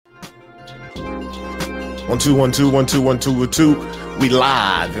1 2 1 2 1 2 1 2 1 2. We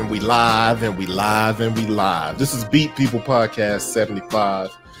live and we live and we live and we live. This is Beat People Podcast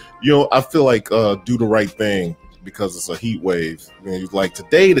 75. You know, I feel like do the right thing because it's a heat wave. You know, like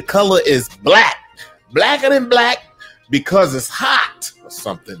today the color is black, blacker than black because it's hot or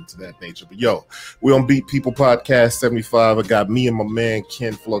something to that nature. But yo, we're on Beat People Podcast 75. I got me and my man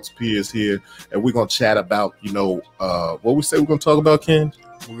Ken Flux Pierce here, and we're gonna chat about, you know, what we say we're gonna talk about, Ken.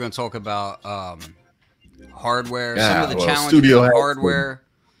 We're gonna talk about hardware, Yeah, some of the well, challenges studio of hacks hardware,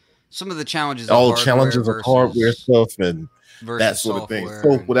 some of the challenges of all hardware challenges versus, of hardware stuff and versus that sort of thing.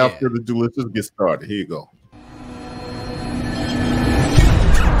 software. So without further ado, let's just get started. Here you go.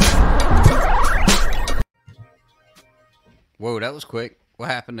 Whoa, that was quick.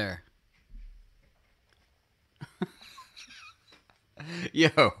 What happened there? Yo,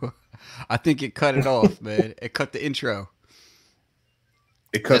 I think it cut it off, man. It cut the intro.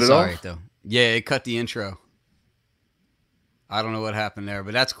 It cut That's it all off? right, though. Yeah, it cut the intro. I don't know what happened there,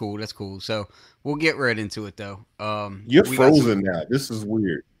 but that's cool. That's cool. So we'll get right into it, though. You're we got frozen now. This is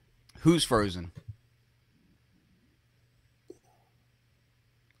weird. Who's frozen?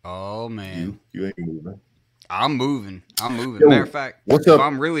 Oh, man. You ain't moving. I'm moving. Yo, Matter of fact, what's if up?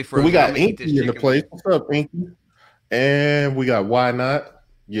 I'm really So frozen, we got I'm gonna eat this Inky in the chicken place. wing. What's up, Inky? And we got Why Not?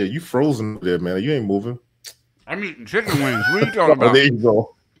 Yeah, you frozen there, man. You ain't moving. I'm eating chicken wings. What are you talking Oh, about? there you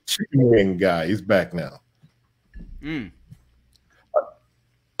go. Chicken wing guy. He's back now.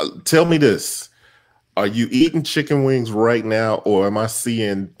 Tell me this. Are you eating chicken wings right now, or am I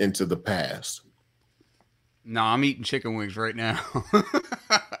seeing into the past? No, I'm eating chicken wings right now.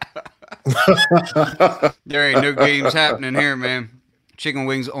 There ain't no games happening here, man. Chicken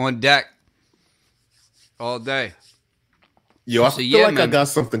wings on deck all day. Yo, I So, feel yeah, like I man. got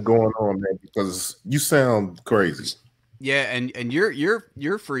something going on, man, because you sound crazy. Yeah, and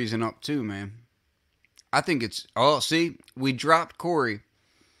you're freezing up too, man. I think it's see, we dropped Corey.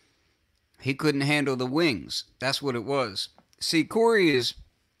 He couldn't handle the wings. That's what it was. See, Corey is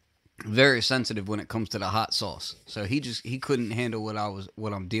very sensitive when it comes to the hot sauce. So he couldn't handle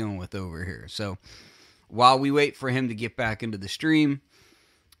what I'm dealing with over here. So while we wait for him to get back into the stream,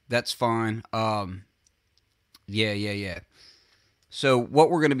 that's fine. Yeah. So what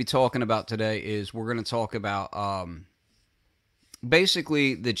we're going to be talking about today is we're going to talk about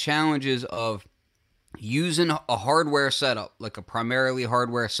basically the challenges of using a hardware setup, like a primarily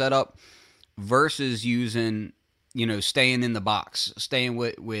hardware setup, versus using, you know, staying in the box, staying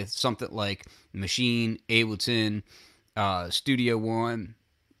with something like Maschine, Ableton, Studio One,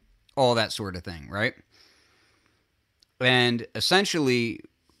 all that sort of thing, right? And essentially,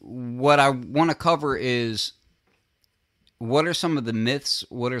 what I want to cover is what are some of the myths,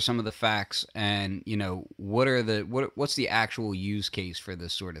 what are some of the facts, and, you know, what's the actual use case for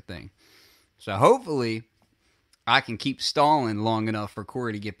this sort of thing. So hopefully I can keep stalling long enough for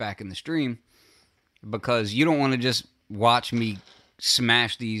Corey to get back in the stream, because you don't want to just watch me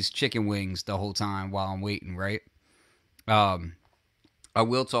smash these chicken wings the whole time while I'm waiting, right? I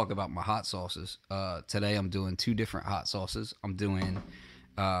will talk about my hot sauces. Today I'm doing 2 different hot sauces. I'm doing,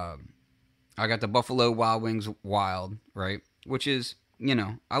 I got the Buffalo Wild Wings Wild, right? Which is, you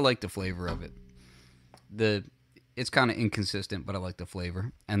know, I like the flavor of it. It's kind of inconsistent, but I like the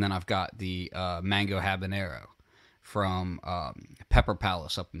flavor. And then I've got the Mango Habanero from Pepper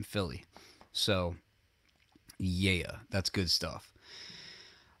Palace up in Philly. So, yeah, that's good stuff.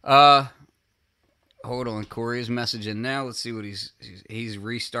 Hold on, Corey is messaging now. Let's see what he's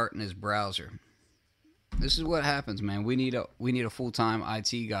restarting his browser. This is what happens, man. We need a full-time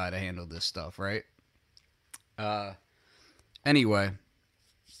IT guy to handle this stuff, right? Anyway,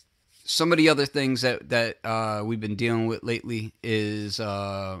 some of the other things that we've been dealing with lately is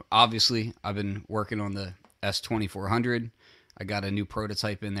obviously I've been working on the S2400. I got a new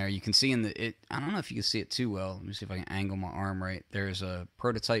prototype in there. You can see I don't know if you can see it too well. Let me see if I can angle my arm right. There's a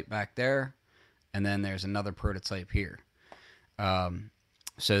prototype back there, and then there's another prototype here.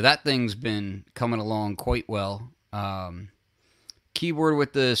 So that thing's been coming along quite well. Keyboard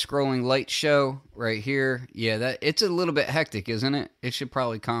with the scrolling light show right here. Yeah, it's a little bit hectic, isn't it? It should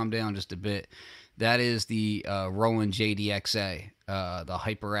probably calm down just a bit. That is the Roland JDXA, the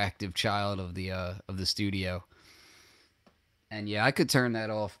hyperactive child of the studio. And yeah, I could turn that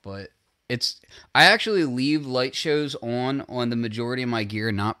off, but I actually leave light shows on the majority of my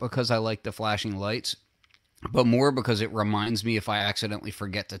gear, not because I like the flashing lights, but more because it reminds me if I accidentally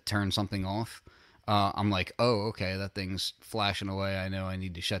forget to turn something off. I'm like, oh, okay, that thing's flashing away. I know I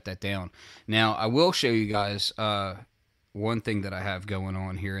need to shut that down. Now, I will show you guys one thing that I have going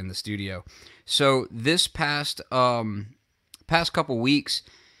on here in the studio. So this past couple weeks,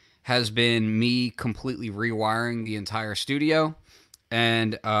 has been me completely rewiring the entire studio.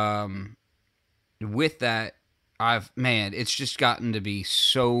 And with that, it's just gotten to be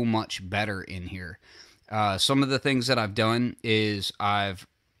so much better in here. Some of the things that I've done is I've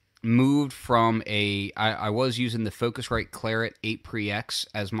moved from I was using the Focusrite Claret 8 Pre X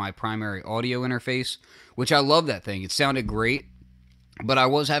as my primary audio interface, which I love that thing. It sounded great, but I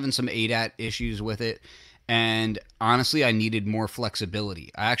was having some ADAT issues with it, and honestly, I needed more flexibility.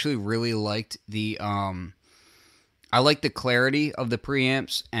 I actually really liked the I like the clarity of the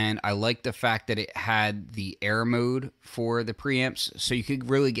preamps, and I like the fact that it had the air mode for the preamps, so you could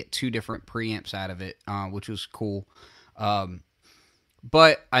really get two different preamps out of it, which was cool.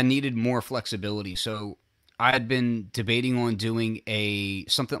 But I needed more flexibility, so I had been debating on doing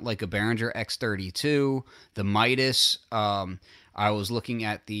something like a Behringer X32, the Midas. I was looking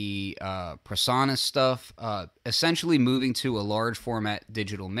at the Presonus stuff, essentially moving to a large format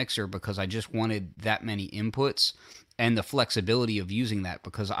digital mixer because I just wanted that many inputs and the flexibility of using that,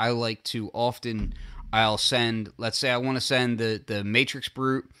 because I like to often, let's say I want to send the Matrix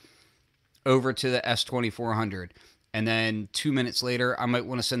Brute over to the S2400. And then 2 minutes later, I might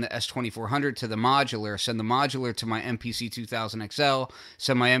want to send the S2400 to the modular, send the modular to my MPC 2000XL,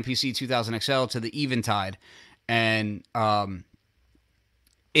 send my MPC 2000XL to the Eventide. And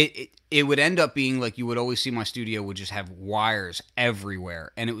it would end up being like you would always see my studio would just have wires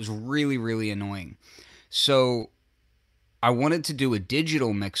everywhere. And it was really, really annoying. So I wanted to do a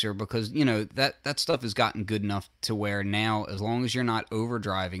digital mixer because, that stuff has gotten good enough to where now, as long as you're not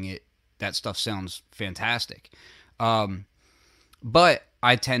overdriving it, that stuff sounds fantastic. But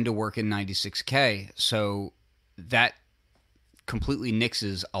I tend to work in 96K, so that completely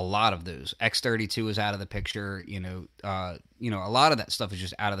nixes a lot of those. X32 is out of the picture. A lot of that stuff is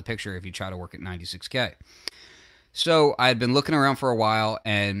just out of the picture if you try to work at 96K. So I had been looking around for a while,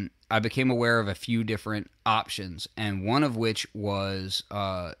 and I became aware of a few different options, and one of which was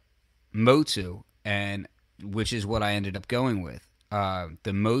Motu, and which is what I ended up going with.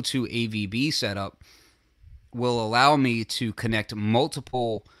 The Motu AVB setup will allow me to connect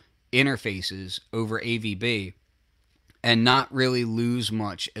multiple interfaces over AVB and not really lose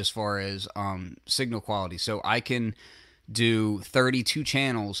much as far as signal quality. So I can do 32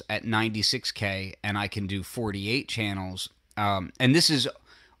 channels at 96K, and I can do 48 channels. And this is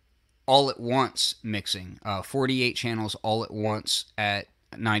all at once mixing. 48 channels all at once at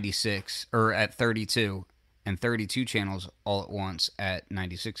 96 or at 32, and 32 channels all at once at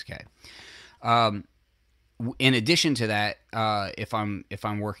 96K. In addition to that, if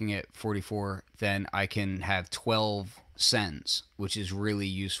I'm working at 44, then I can have 12 sends, which is really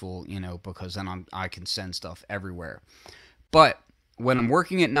useful, because then I can send stuff everywhere. But when I'm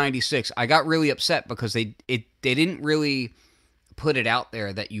working at 96, I got really upset because they didn't really put it out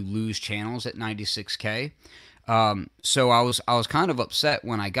there that you lose channels at 96K. So I was kind of upset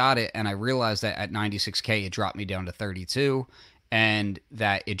when I got it, and I realized that at 96K it dropped me down to 32, and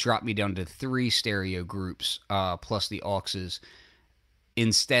that it dropped me down to 3 stereo groups plus the auxes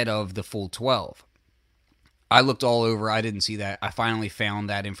instead of the full 12. I looked all over. I didn't see that. I finally found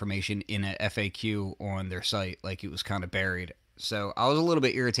that information in a FAQ on their site. Like, it was kind of buried. So I was a little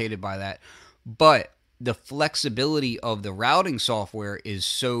bit irritated by that. But the flexibility of the routing software is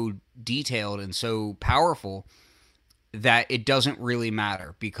so detailed and so powerful that it doesn't really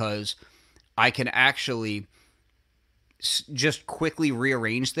matter, because I can actually just quickly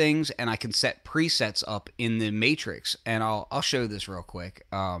rearrange things, and I can set presets up in the matrix. And I'll show this real quick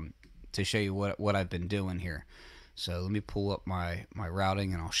to show you what I've been doing here. So let me pull up my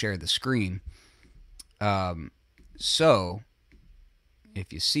routing, and I'll share the screen. So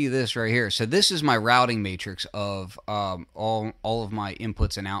if you see this right here, so this is my routing matrix of all of my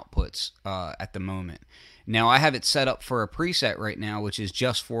inputs and outputs at the moment. Now I have it set up for a preset right now, which is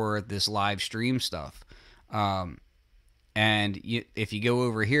just for this live stream stuff. And if you go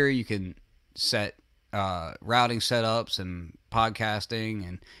over here, you can set routing setups and podcasting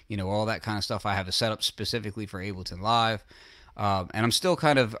and all that kind of stuff. I have a setup specifically for Ableton Live, and I'm still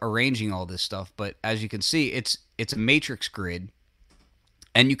kind of arranging all this stuff. But as you can see, it's a matrix grid,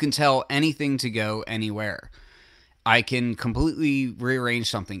 and you can tell anything to go anywhere. I can completely rearrange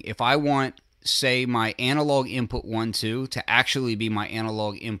something if I want. Say my analog input 1-2 to actually be my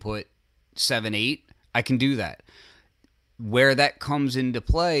analog input 7-8, I can do that. Where that comes into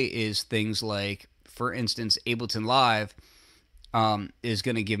play is things like, for instance, Ableton Live is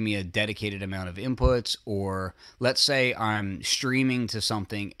going to give me a dedicated amount of inputs, or let's say I'm streaming to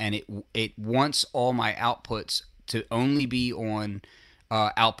something and it wants all my outputs to only be on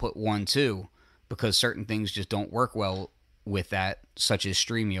output 1-2 because certain things just don't work well with that, such as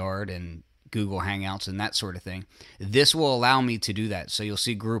StreamYard and Google Hangouts and that sort of thing. This will allow me to do that. So you'll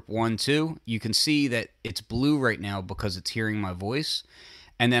see group 1, 2. You can see that it's blue right now because it's hearing my voice.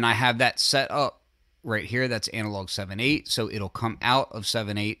 And then I have that set up right here. That's analog 7/8. So it'll come out of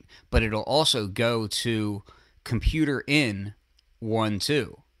 7/8, but it'll also go to computer in 1,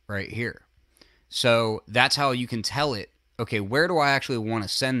 2 right here. So that's how you can tell it, okay, where do I actually want to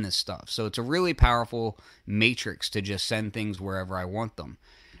send this stuff? So it's a really powerful matrix to just send things wherever I want them.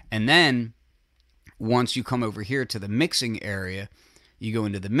 And then once you come over here to the mixing area, you go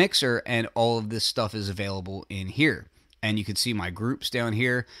into the mixer and all of this stuff is available in here. And you can see my groups down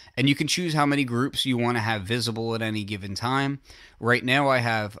here, and you can choose how many groups you want to have visible at any given time. Right now I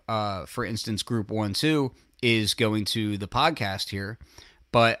have, for instance, group 1, 2 is going to the podcast here,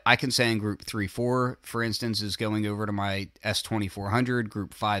 but I can say in group 3, 4, for instance, is going over to my S2400.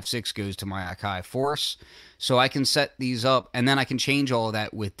 Group 5, 6 goes to my Akai Force. So I can set these up, and then I can change all of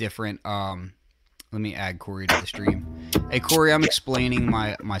that with different, let me add Corey to the stream. Hey, Corey, I'm explaining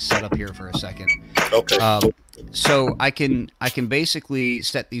my setup here for a second. Okay. So I can basically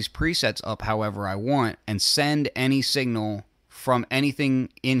set these presets up however I want and send any signal from anything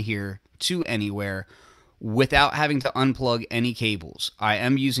in here to anywhere without having to unplug any cables. I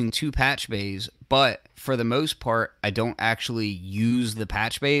am using 2 patch bays, but for the most part, I don't actually use the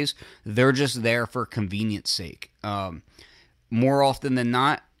patch bays. They're just there for convenience sake. More often than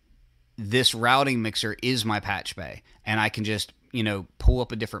not, this routing mixer is my patch bay, and I can just, pull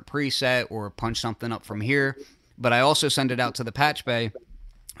up a different preset or punch something up from here. But I also send it out to the patch bay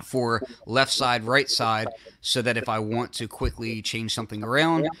for left side, right side, so that if I want to quickly change something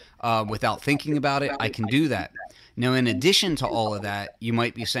around without thinking about it, I can do that. Now, in addition to all of that, you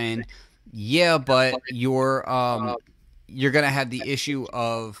might be saying, yeah, but you're going to have the issue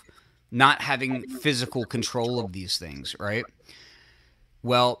of not having physical control of these things, right?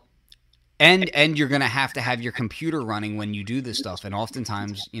 Well, and you're going to have your computer running when you do this stuff. And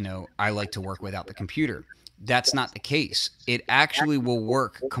oftentimes, I like to work without the computer. That's not the case. It actually will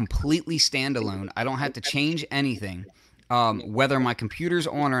work completely standalone. I don't have to change anything. Whether my computer's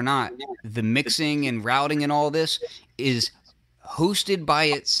on or not, the mixing and routing and all this is hosted by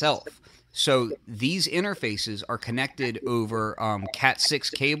itself. So these interfaces are connected over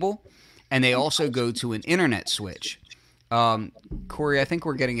Cat6 cable, and they also go to an internet switch. Corey, I think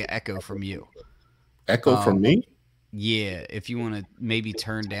we're getting an echo from you. Echo from me? Yeah, if you want to maybe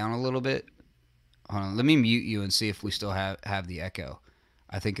turn down a little bit. Hold on, let me mute you and see if we still have the echo.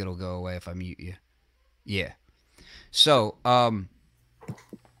 I think it'll go away if I mute you. Yeah. So, no,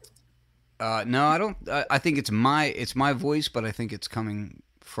 I don't. I think it's my voice, but I think it's coming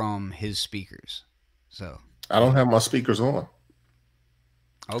from his speakers. So I don't have my speakers on.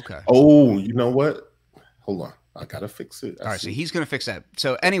 Okay. Oh, you know what? Hold on. I gotta fix it. All right, so he's gonna fix that.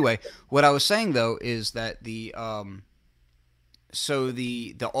 So anyway, what I was saying though is that the audio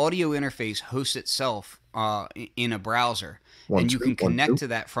interface hosts itself in a browser, and you can connect to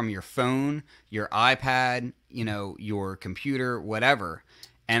that from your phone, your iPad, your computer, whatever.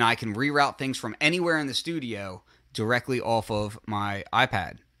 And I can reroute things from anywhere in the studio directly off of my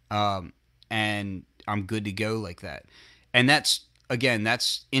iPad, and I'm good to go like that. And that's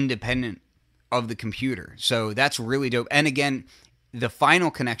independent of the computer. So that's really dope. And again, the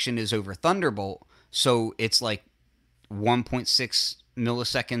final connection is over Thunderbolt, so it's like 1.6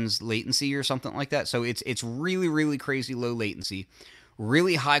 milliseconds latency or something like that. So it's really, really crazy low latency,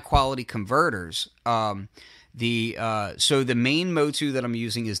 really high quality converters. So the main Motu that I'm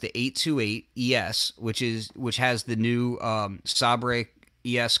using is the 828 ES, which has the new Sabre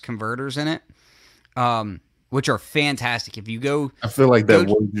ES converters in it. Which are fantastic. If you go, I feel like that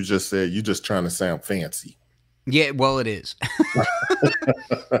word you just said, you're just trying to sound fancy. Yeah, well, it is.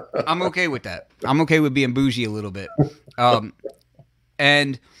 I'm okay with that. I'm okay with being bougie a little bit.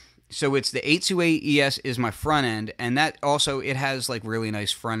 And so it's the 828 ES is my front end, and that also, it has like really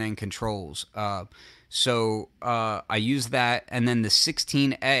nice front end controls. So I use that, and then the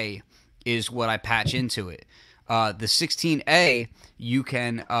 16A is what I patch into it. The 16A, you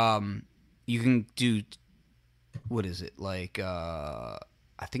can do, what is it, like I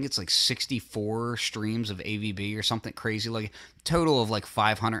think it's like 64 streams of AVB or something crazy, like total of like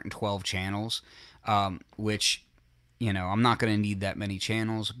 512 channels, which, I'm not going to need that many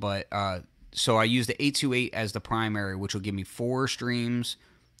channels, but so I use the 828 as the primary, which will give me 4 streams.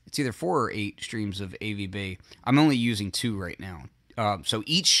 It's either 4 or 8 streams of AVB. I'm only using 2 right now. So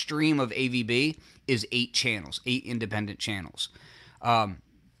each stream of AVB is 8 channels, 8 independent channels.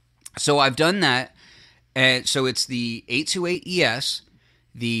 So I've done that. And so it's the 828 ES,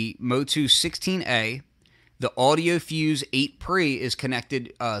 the Motu 16A, The Audio Fuse 8 Pre is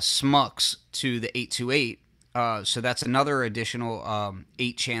connected SMUX to the 828. So that's another additional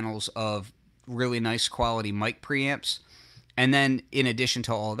 8 channels of really nice quality mic preamps. And then in addition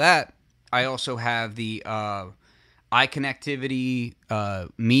to all that, I also have the iConnectivity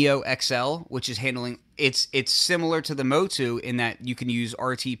Mio XL, which is handling, it's similar to the Motu in that you can use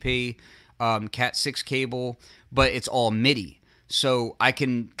RTP, Cat 6 cable, but it's all MIDI. So I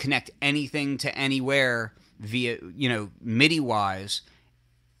can connect anything to anywhere via, MIDI wise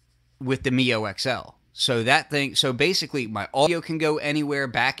with the Mio XL. So so basically my audio can go anywhere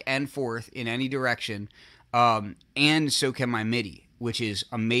back and forth in any direction. And so can my MIDI, which is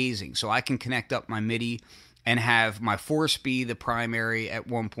amazing. So I can connect up my MIDI and have my 4-speed, the primary at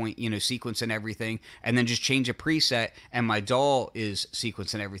one point, sequence and everything, and then just change a preset, and my DAW is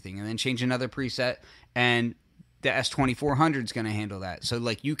sequence and everything, and then change another preset, and the S2400 is going to handle that. So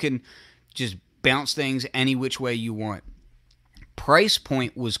like you can just bounce things any which way you want. Price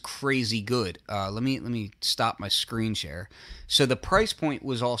point was crazy good. Let me stop my screen share. So the price point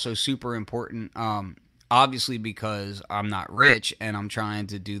was also super important. Obviously because I'm not rich and I'm trying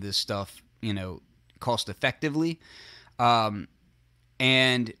to do this stuff, cost effectively.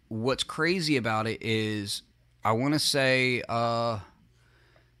 And what's crazy about it is I want to say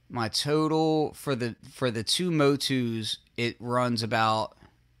my total for the two Motus, it runs about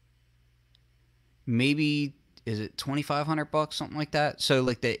maybe, is it $2,500, something like that? So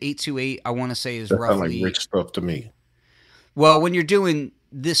like the 828, I want to say is that roughly sounds like rich stuff to me. Well, when you're doing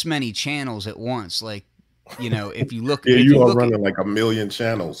this many channels at once, like, if you look, yeah, you are running like 1 million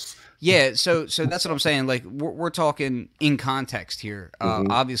channels. Yeah, so that's what I'm saying. Like we're talking in context here.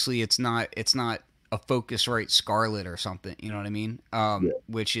 Obviously, it's not a Focusrite Scarlett or something. You know what I mean?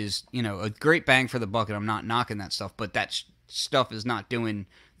 Which is a great bang for the buck. I'm not knocking that stuff, but that stuff is not doing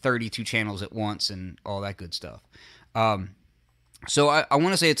 32 channels at once and all that good stuff. So I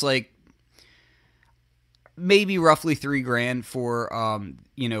want to say it's like maybe roughly $3,000 for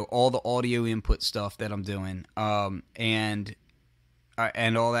all the audio input stuff that I'm doing, and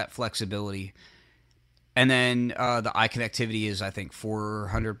all that flexibility. And then the iConnectivity is I think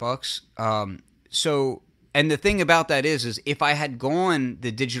 $400. So, and the thing about that is if I had gone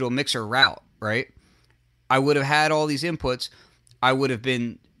the digital mixer route, right, I would have had all these inputs. I would have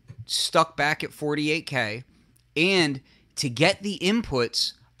been stuck back at 48K, and to get the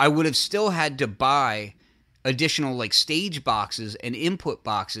inputs, I would have still had to buy additional like stage boxes and input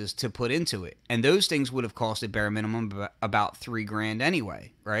boxes to put into it, and those things would have cost a bare minimum about $3,000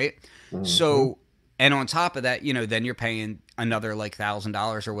 anyway, right? So, and on top of that, then you're paying another like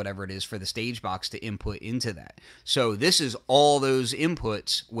 $1,000 or whatever it is for the stage box to input into that. So this is all those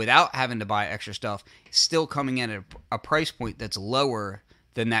inputs without having to buy extra stuff, still coming in at a price point that's lower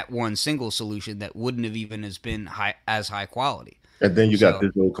than that one single solution that wouldn't have even been as high quality. And then you got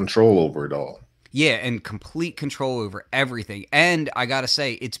digital control over it all. Yeah, and complete control over everything. And I got to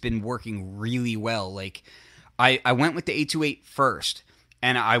say, it's been working really well. Like, I went with the 828 first,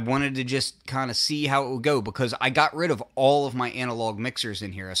 and I wanted to just kind of see how it would go because I got rid of all of my analog mixers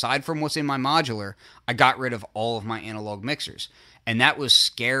in here. Aside from what's in my modular, I got rid of all of my analog mixers. And that was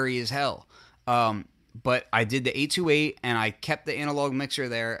scary as hell. But I did the 828 and I kept the analog mixer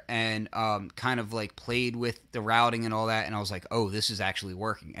there and kind of like played with the routing and all that. And I was like, oh, this is actually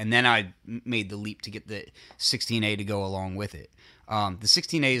working. And then I made the leap to get the 16A to go along with it. The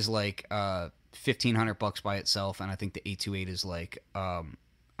 16A is like $1,500 by itself. And I think the 828 is like, I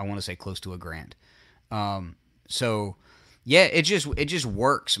want to say close to $1,000. So yeah, it just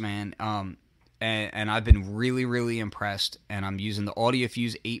works, man. And I've been really, really impressed. And I'm using the Audio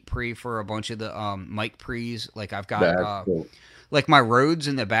Fuse 8 Pre for a bunch of the mic pre's. Like I've got, like my Rhodes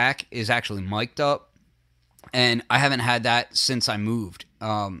in the back is actually mic'd up. And I haven't had that since I moved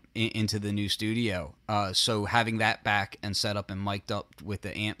into the new studio. So having that back and set up and mic'd up with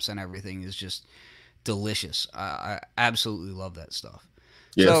the amps and everything is just delicious. I absolutely love that stuff.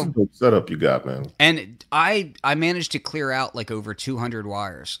 Yeah, so, it's a good setup you got, man. And I managed to clear out like over 200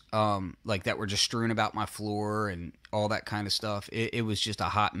 wires, like that were just strewn about my floor and all that kind of stuff. It was just a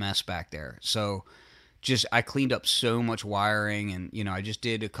hot mess back there. So I cleaned up so much wiring, and I just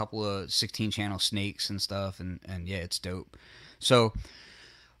did a couple of 16-channel snakes and stuff, and yeah, it's dope. So,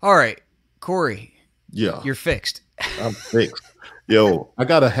 all right, Corey. Yeah, you're fixed. I'm fixed. Yo, I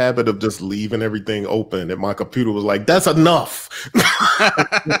got a habit of just leaving everything open, and my computer was like, "That's enough."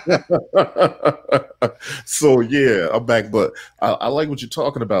 So yeah, I'm back. But I like what you're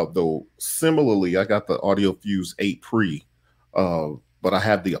talking about, though. Similarly, I got the Audio Fuse 8 Pre, but I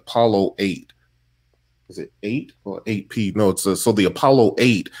have the Apollo 8 is it 8 or 8P? No, it's so the Apollo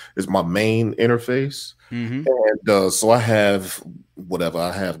 8 is my main interface. Mm-hmm. And so I have whatever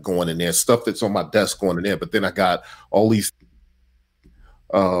I have going in there, stuff that's on my desk going in there, but then I got all these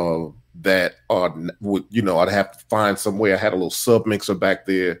that are, you know, I'd have to find some way. I had a little sub mixer back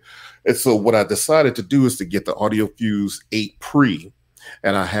there. And so what I decided to do is to get the AudioFuse 8 Pre,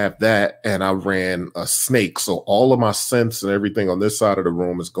 and I have that, and I ran a Snake. So all of my synths and everything on this side of the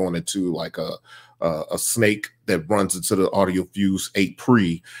room is going into like a Snake that runs into the AudioFuse 8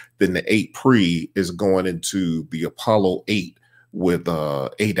 Pre. Then the 8 Pre is going into the Apollo 8 with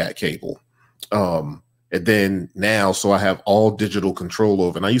ADAT cable. And then now, so I have all digital control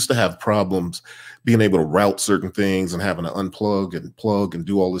over. And I used to have problems being able to route certain things and having to unplug and plug and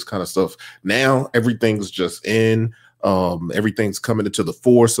do all this kind of stuff. Now everything's just in. Everything's coming into the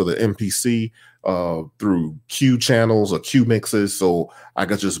force of the MPC through Q channels or Q mixes. So I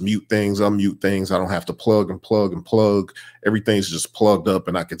can just mute things, unmute things. I don't have to plug and plug and plug. Everything's just plugged up,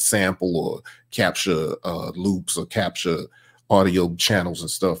 and I can sample or capture loops or capture audio channels and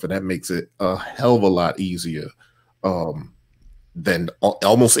stuff, and that makes it a hell of a lot easier than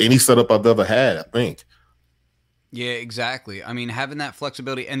almost any setup I've ever had, I think. Yeah, exactly. I mean, having that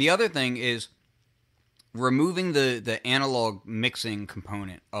flexibility. And the other thing is removing the analog mixing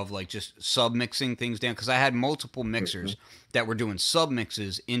component of like just sub mixing things down, because I had multiple mixers that were doing sub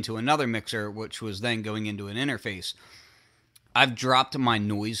mixes into another mixer, which was then going into an interface. I've dropped my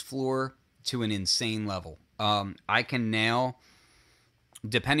noise floor to an insane level. I can now,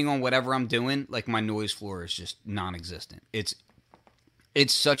 depending on whatever I'm doing, like my noise floor is just non-existent. It's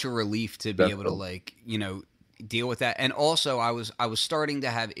such a relief to be able to, like, you know, deal with that. And also I was starting to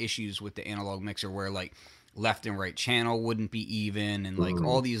have issues with the analog mixer where like left and right channel wouldn't be even, and like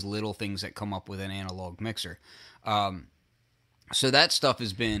all these little things that come up with an analog mixer. So that stuff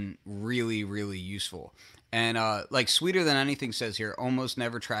has been really, really useful. And like Sweeter Than Anything says here, almost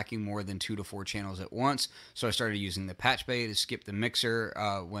never tracking more than 2 to 4 channels at once. So I started using the patch bay to skip the mixer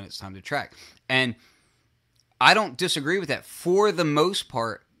when it's time to track. And I don't disagree with that. For the most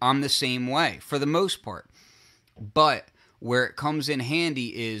part, I'm the same way. For the most part. But where it comes in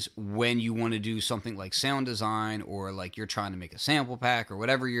handy is when you want to do something like sound design, or like you're trying to make a sample pack or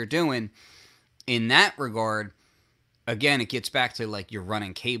whatever you're doing. In that regard, again, it gets back to like you're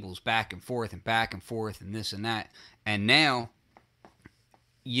running cables back and forth and this and that. And now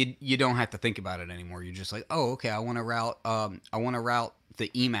you don't have to think about it anymore. You're just like, oh, okay, I want to route the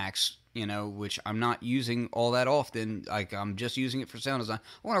Emax, you know, which I'm not using all that often. Like I'm just using it for sound design.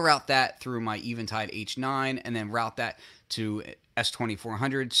 I want to route that through my Eventide H9 and then route that to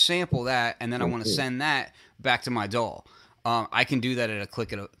S2400, sample that, and then I want to send that back to my DAW. I can do that at a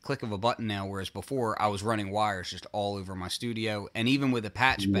click of a button now, whereas before I was running wires just all over my studio, and even with a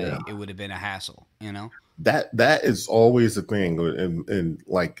patch bay, it would have been a hassle, you know? That is always a thing. And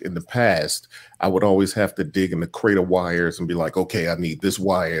like in the past, I would always have to dig in the crate of wires and be like, okay, I need this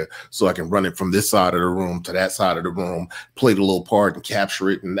wire so I can run it from this side of the room to that side of the room, play the little part and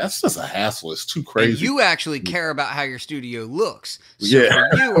capture it. And that's just a hassle. It's too crazy. And you actually care about how your studio looks. So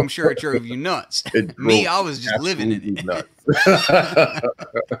for you, I'm sure it drove you nuts. Me, I was just living in it. Nuts.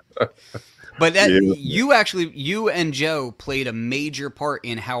 But that you and Joe played a major part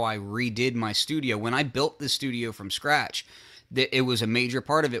in how I redid my studio. When I built the studio from scratch, it was a major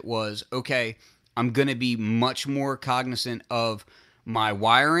part of it was, okay, I'm going to be much more cognizant of my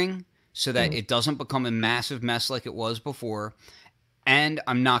wiring so that it doesn't become a massive mess like it was before. And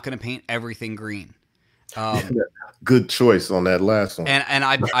I'm not going to paint everything green. Good choice on that last one. And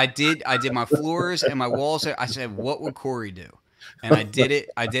I did my floors and my walls. I said, what would Corey do? And I did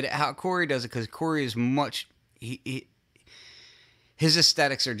it how Corey does it, because Corey is much his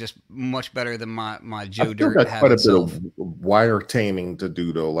aesthetics are just much better than my Joe Dirt. Got quite a bit of wire taming to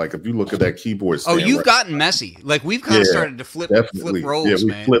do though. Like if you look at that keyboard stand, you've gotten messy. Like we've kind of started to flip roles,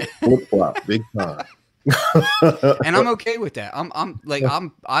 man. Flip flop big time. And I'm okay with that.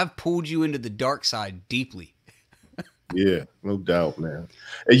 I've pulled you into the dark side deeply. Yeah, no doubt, man.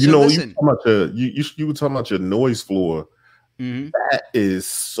 And you know, listen, you were talking about your noise floor. That is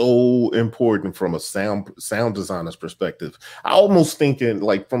so important from a sound designer's perspective. I almost thinking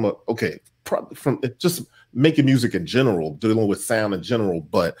like from just making music in general, dealing with sound in general.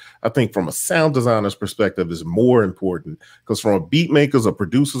 But I think from a sound designer's perspective is more important, because from a beat maker's or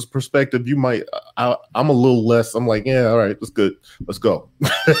producer's perspective, you might, I'm a little less, I'm like, yeah, all right, that's good. Let's go.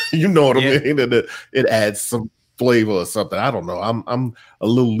 You know what I mean? And it adds some flavor or something. I don't know. I'm a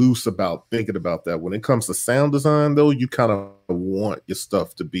little loose about thinking about that. When it comes to sound design, though, you kind of want your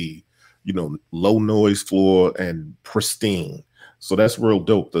stuff to be, you know, low noise floor and pristine. So that's real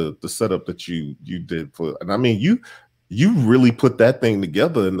dope. The setup that you did for, and I mean you really put that thing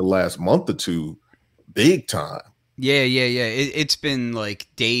together in the last month or two, big time. Yeah. It's been like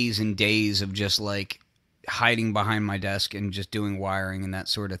days and days of just like hiding behind my desk and just doing wiring and that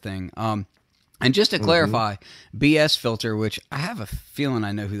sort of thing. And just to Hmm. clarify, BS Filter, which I have a feeling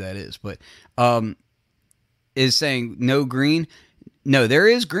I know who that is, but um, is saying no green. No, there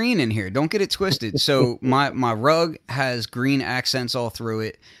is green in here. Don't get it twisted. So my rug has green accents all through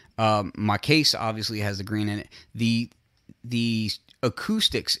it. My case obviously has the green in it. The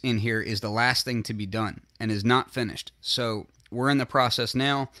acoustics in here is the last thing to be done and is not finished. So we're in the process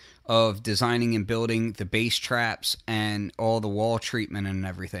now of designing and building the bass traps and all the wall treatment and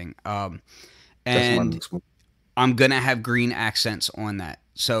everything. That's my And next one. I'm gonna have green accents on that.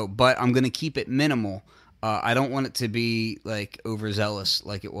 So, but I'm gonna keep it minimal. I don't want it to be like overzealous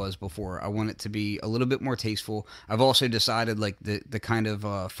like it was before. I want it to be a little bit more tasteful. I've also decided like the kind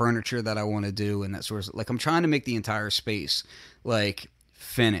of furniture that I want to do and that sort of like I'm trying to make the entire space like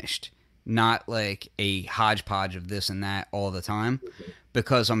finished, not like a hodgepodge of this and that all the time.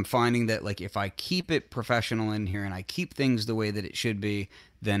 Because I'm finding that like if I keep it professional in here and I keep things the way that it should be,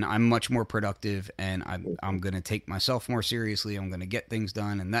 then I'm much more productive and I'm going to take myself more seriously. I'm going to get things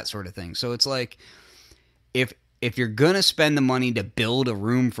done and that sort of thing. So it's like if you're going to spend the money to build a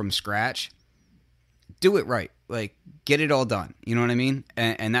room from scratch, do it right. Like get it all done. You know what I mean?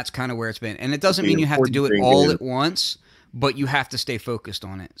 And that's kind of where it's been. And it But doesn't the mean you have to important do it thing all is, at once, but you have to stay focused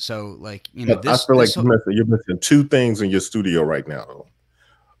on it. So like, you know, but I this feel like this you're missing two things in your studio right now,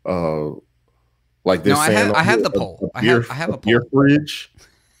 though. Like they're no, saying I on have the here, pole. I have a a beer pole. fridge.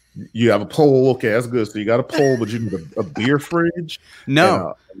 You have a pole. Okay, that's good. So you got a pole, but you need a beer fridge and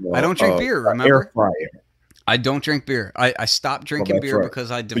No. I don't drink beer, a air remember? fryer. I don't drink beer. I stopped Oh, drinking that's beer right.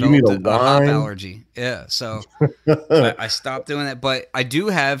 because I So you need developed a a hop wine. allergy. Yeah, so I stopped doing that. But I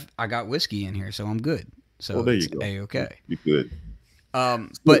got whiskey in here, so I'm good. Well, So there it's you go. a okay. You good.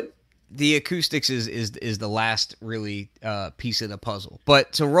 So, But the acoustics is the last really piece of the puzzle.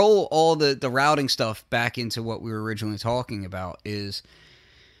 But to roll all the routing stuff back into what we were originally talking about is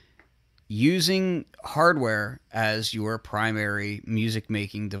using hardware as your primary music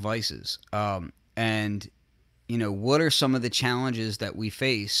making devices. And you know, what are some of the challenges that we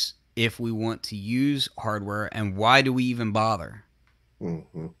face if we want to use hardware and why do we even bother?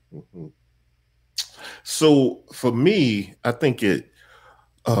 mhm, mhm. So for me, I think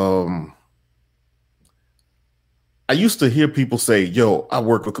um I used to hear people say, "Yo, I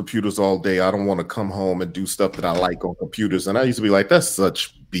work with computers all day. I don't want to come home and do stuff that I like on computers." And I used to be like, "That's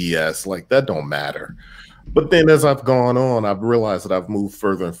such BS. Like that don't matter." But then as I've gone on, I've realized that I've moved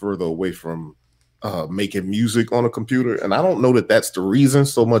further and further away from making music on a computer. And I don't know that that's the reason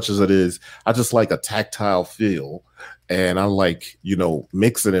so much as it is. I just like a tactile feel. And I like,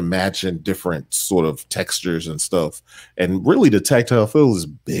 mixing and matching different sort of textures and stuff. And really, the tactile feel is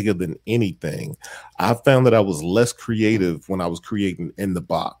bigger than anything. I found that I was less creative when I was creating in the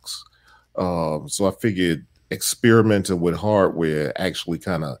box. So I figured experimenting with hardware actually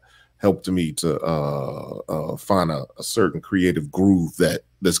kind of helped me to find a certain creative groove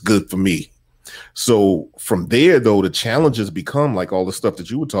that's good for me. So from there, though, the challenges become like all the stuff that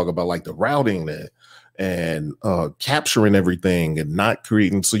you would talk about, like the routing and capturing everything and not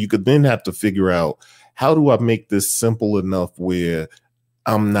creating. So you could then have to figure out, how do I make this simple enough where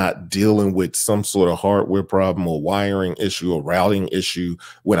I'm not dealing with some sort of hardware problem or wiring issue or routing issue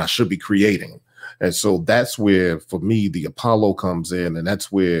when I should be creating. And so that's where, for me, the Apollo comes in, and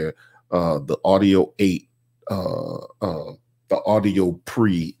that's where the Audio 8, the Audio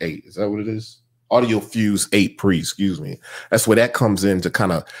Pre 8, is that what it is? Audio Fuse 8 Pre, excuse me. That's where that comes in to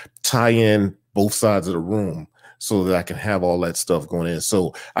kind of tie in both sides of the room so that I can have all that stuff going in.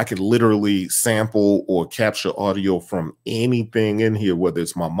 So I can literally sample or capture audio from anything in here, whether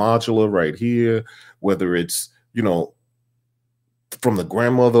it's my modular right here, whether it's, from the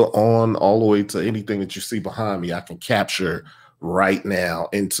grandmother on all the way to anything that you see behind me, I can capture right now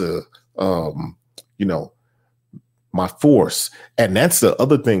into, you know, my force. And that's the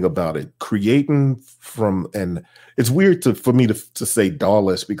other thing about it, creating from, and it's weird for me to say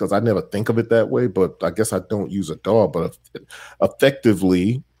DAWless because I never think of it that way, but I guess I don't use a DAW, but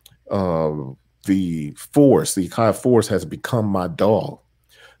effectively, the force, the high force has become my DAW.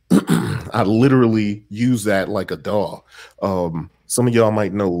 I literally use that like a DAW. Some of y'all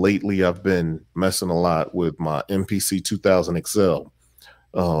might know lately I've been messing a lot with my MPC 2000 XL,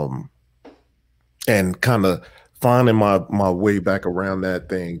 um, and kind of finding my way back around that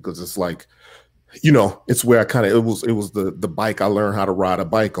thing, because it's like it's where I kind of it was the bike I learned how to ride a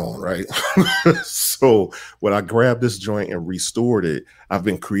bike on, right? So when I grabbed this joint and restored it, I've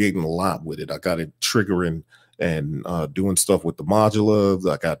been creating a lot with it. I got it triggering and doing stuff with the modular.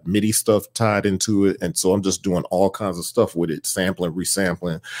 I got MIDI stuff tied into it, and so I'm just doing all kinds of stuff with it, sampling,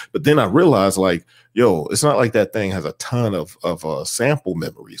 resampling. But then I realized, like, yo, it's not like that thing has a ton of sample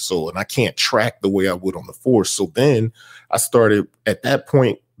memory. So, and I can't track the way I would on the Force. So then I started at that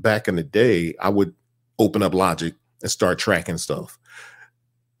point back in the day, I would open up Logic and start tracking stuff.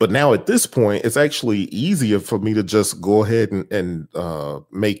 But now at this point, it's actually easier for me to just go ahead and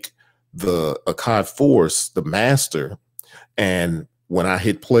make the Akai Force the master. And when I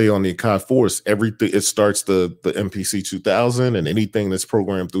hit play on the Akai Force, everything, it starts the MPC 2000, and anything that's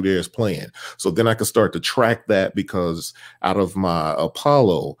programmed through there is playing. So then I can start to track that, because out of my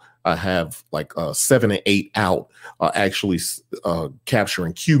Apollo, I have like 7 and 8 out actually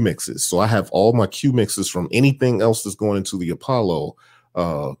capturing Q mixes. So I have all my Q mixes from anything else that's going into the Apollo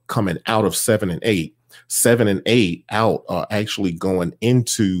coming out of 7 and 8. 7 and 8 out are actually going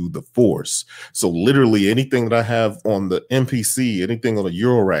into the Force. So literally anything that I have on the MPC, anything on the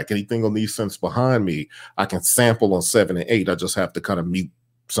Eurorack, anything on these synths behind me, I can sample on 7 and 8. I just have to kind of mute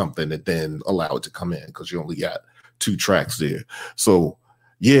something and then allow it to come in, because you only got 2 tracks there. So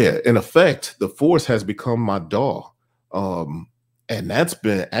yeah, in effect, the Force has become my DAW. And that's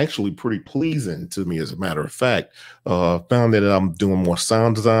been actually pretty pleasing to me, as a matter of fact. Found that I'm doing more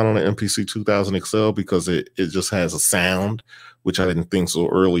sound design on the MPC 2000 XL, because it just has a sound, which I didn't think so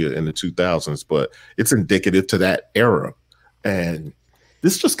earlier in the 2000s, but it's indicative to that era. And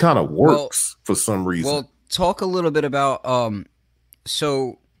this just kind of works for some reason. Well, talk a little bit about,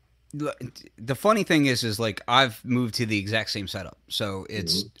 so the funny thing is like, I've moved to the exact same setup. So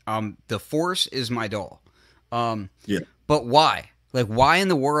it's, the Force is my DAW. Yeah. But why? Like, why in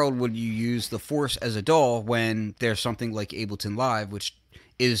the world would you use the Force as a DAW when there's something like Ableton Live, which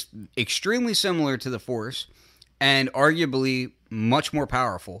is extremely similar to the Force and arguably much more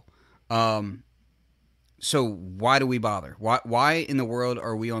powerful? So why do we bother? Why in the world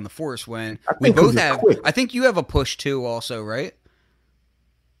are we on the Force when we both have? Quick. I think you have a Push 2 also, right?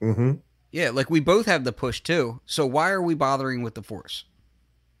 Mm-hmm. Yeah, like we both have the Push 2. So why are we bothering with the Force?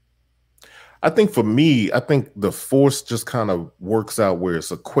 I think for me, I think the Force just kind of works out where it's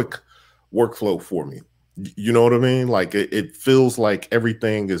a quick workflow for me. You know what I mean? Like it feels like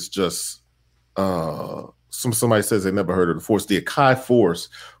everything is just somebody says they never heard of the Force. The Akai Force,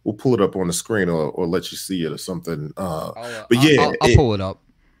 we'll pull it up on the screen or let you see it or something. But yeah, I'll pull it up.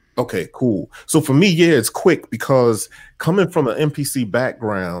 Okay, cool. So for me, yeah, it's quick, because coming from an MPC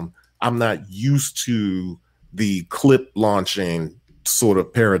background, I'm not used to the clip launching sort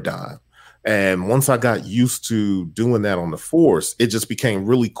of paradigm. And once I got used to doing that on the Force, it just became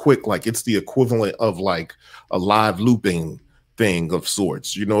really quick. Like it's the equivalent of like a live looping thing of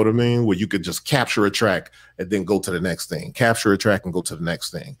sorts. You know what I mean? Where you could just capture a track and then go to the next thing, capture a track and go to the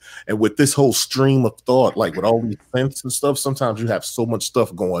next thing. And with this whole stream of thought, like with all these synths and stuff, sometimes you have so much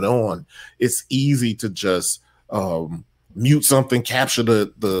stuff going on. It's easy to just mute something, capture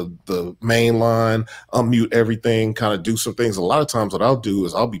the main line, unmute everything, kind of do some things. A lot of times what I'll do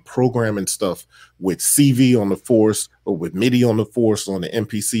is I'll be programming stuff with CV on the Force or with MIDI on the Force on the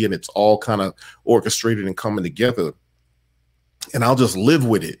MPC, and it's all kind of orchestrated and coming together. And I'll just live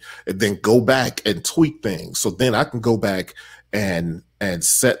with it and then go back and tweak things. So then I can go back and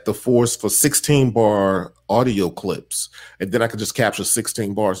set the Force for 16 bar audio clips. And then I could just capture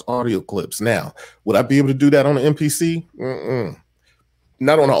 16 bars audio clips. Now, would I be able to do that on an MPC?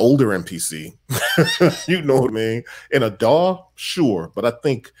 Not on an older MPC. You know what I mean? In a DAW, sure. But I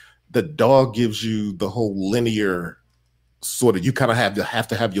think the DAW gives you the whole linear sort of, you kind of have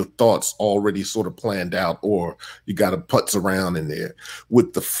to have your thoughts already sort of planned out, or you got to putz around in there.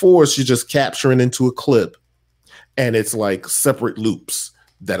 With the Force, you're just capturing into a clip, and it's like separate loops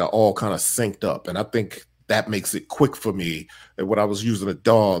that are all kind of synced up. And I think that makes it quick for me. And when I was using a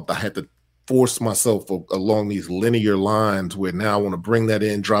DAW, I had to force myself along these linear lines where now I want to bring that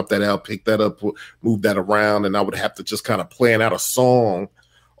in, drop that out, pick that up, move that around. And I would have to just kind of plan out a song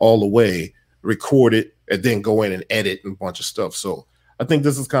all the way, record it, and then go in and edit and a bunch of stuff. So I think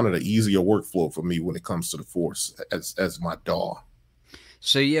this is kind of the easier workflow for me when it comes to the Force as my DAW.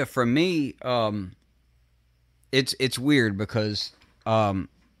 So yeah, for me, it's weird because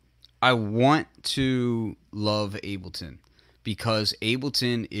I want to love Ableton because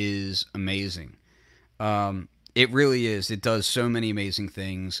Ableton is amazing. It really is. It does so many amazing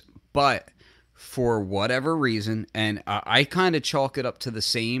things, but for whatever reason, and I kind of chalk it up to the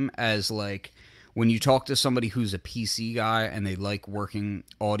same as like when you talk to somebody who's a PC guy and they like working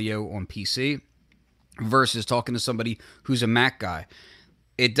audio on PC, versus talking to somebody who's a Mac guy.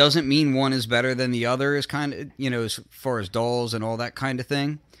 It doesn't mean one is better than the other, is kind of, as far as dolls and all that kind of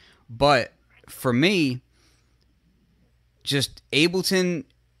thing. But for me, just Ableton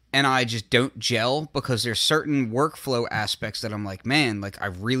and I just don't gel, because there's certain workflow aspects that I'm like, man, like I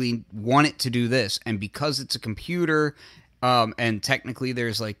really want it to do this. And because it's a computer, and technically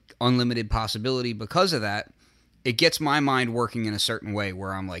there's like unlimited possibility because of that, it gets my mind working in a certain way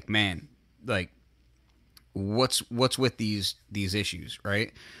where I'm like, man, like what's with these issues,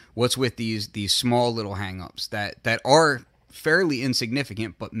 right? What's with these small little hangups that are fairly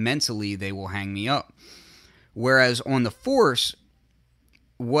insignificant, but mentally they will hang me up. Whereas on the Force,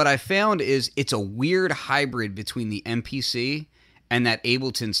 what I found is it's a weird hybrid between the MPC and that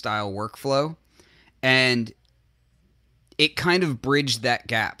Ableton style workflow, and it kind of bridged that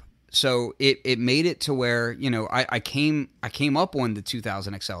gap. So it made it to where, I came up on the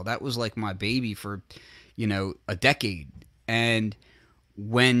 2000 XL. That was like my baby for, a decade. And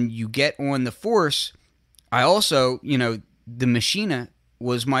when you get on the Force, I also, the Machina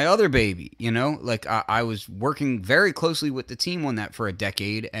was my other baby, like I was working very closely with the team on that for a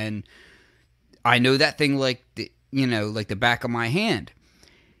decade, and I know that thing like like the back of my hand.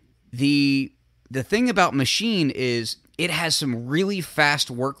 The thing about Machine is it has some really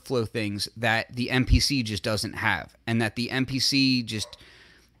fast workflow things that the MPC just doesn't have, and that the MPC just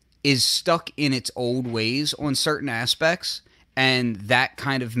is stuck in its old ways on certain aspects. And that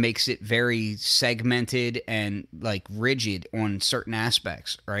kind of makes it very segmented and like rigid on certain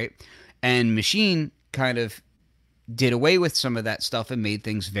aspects, right? And Machine kind of did away with some of that stuff and made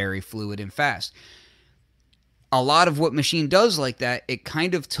things very fluid and fast. A lot of what Machine does like that, it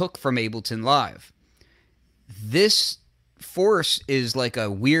kind of took from Ableton Live. This Force is like a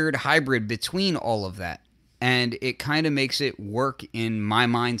weird hybrid between all of that, and it kind of makes it work in my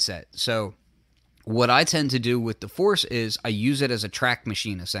mindset. So what I tend to do with the Force is I use it as a track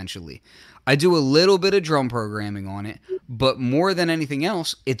machine, essentially. I do a little bit of drum programming on it, but more than anything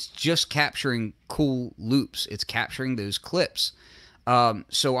else, it's just capturing cool loops. It's capturing those clips.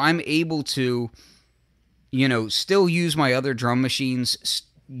 So I'm able to, still use my other drum machines,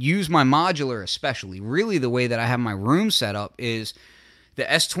 use my modular especially. Really, the way that I have my room set up is the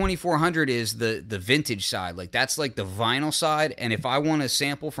S2400 is the vintage side. Like, that's like the vinyl side, and if I want to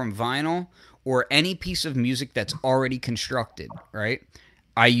sample from vinyl or any piece of music that's already constructed, right,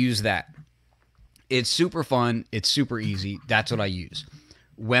 I use that. It's super fun. It's super easy. That's what I use.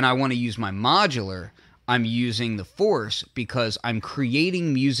 When I want to use my modular, I'm using the Force because I'm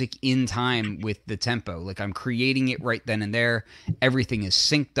creating music in time with the tempo. Like, I'm creating it right then and there. Everything is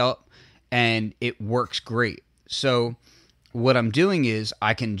synced up, and it works great. So what I'm doing is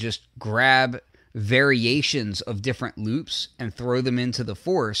I can just grab variations of different loops and throw them into the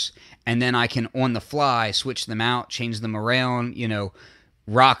Force, and then I can on the fly switch them out, change them around,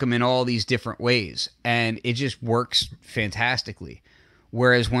 rock them in all these different ways, and it just works fantastically.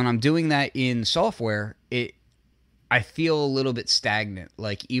 Whereas when I'm doing that in software, I feel a little bit stagnant.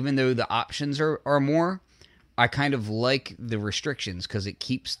 Like, even though the options are more, I kind of like the restrictions because it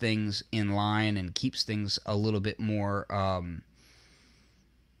keeps things in line and keeps things a little bit more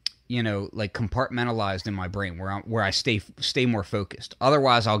like compartmentalized in my brain, where I stay more focused.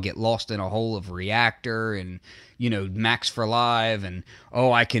 Otherwise, I'll get lost in a hole of Reactor and Max for Live, and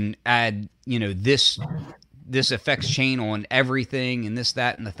I can add this effects chain on everything and this,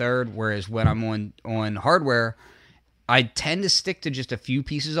 that, and the third. Whereas when I'm on hardware, I tend to stick to just a few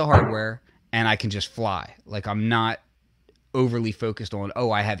pieces of hardware, and I can just fly. Like, I'm not overly focused on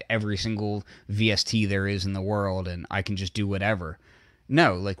I have every single VST there is in the world, and I can just do whatever.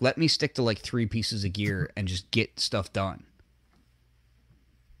 No, like, let me stick to like 3 pieces of gear and just get stuff done.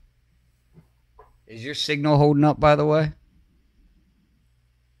 Is your signal holding up, by the way?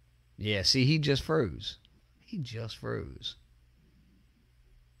 Yeah, see, he just froze.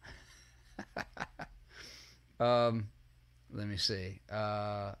 Let me see.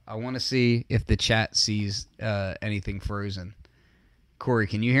 I want to see if the chat sees anything frozen. Corey,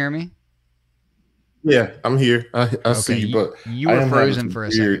 can you hear me? Yeah, I'm here. I see you, but you were frozen for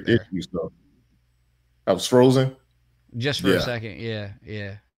a second there. Issues, I was frozen? Just for a second,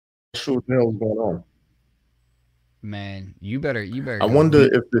 yeah. Sure what the hell is going on. Man, you better. I wonder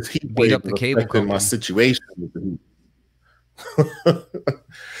if this heat wave is affecting my situation with the heat.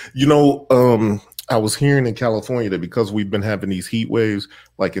 I was hearing in California that because we've been having these heat waves,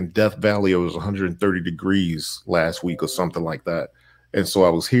 like in Death Valley, it was 130 degrees last week or something like that. And so I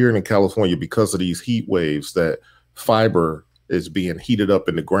was hearing in California, because of these heat waves, that fiber is being heated up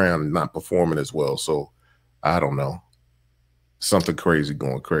in the ground and not performing as well. So I don't know. Something crazy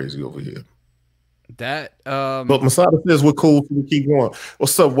going crazy over here. That But Masada says we're cool. So we keep going.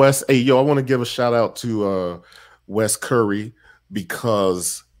 What's up, Wes? Hey, yo, I want to give a shout out to Wes Curry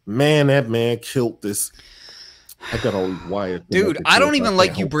because man, that man killed this. I got all these wires dude, connected I to don't it, so I even can't like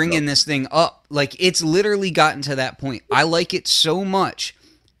you hold it up. bringing this thing up. Like, it's literally gotten to that point. I like it so much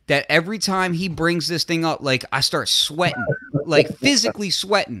that every time he brings this thing up, like, I start sweating, like physically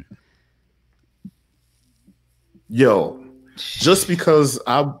sweating. Yo, just because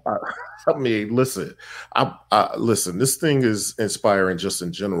I mean, listen, I listen. This thing is inspiring just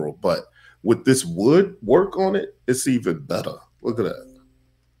in general, but with this wood work on it, it's even better. Look at that.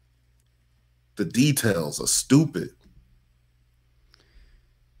 The details are stupid.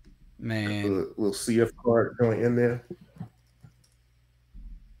 Man, Little CF card going in there.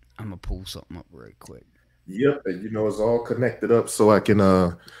 I'm gonna pull something up right quick. Yep, and it's all connected up so I can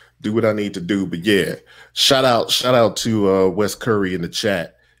do what I need to do. But yeah, shout out to Wes Curry in the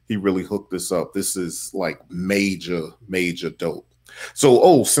chat. He really hooked this up. This is like major dope.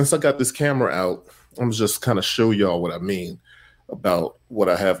 So since I got this camera out, I'm just kind of show y'all what I mean about what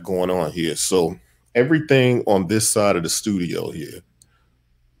I have going on here. So everything on this side of the studio here,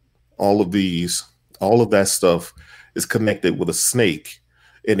 all of that stuff is connected with a snake,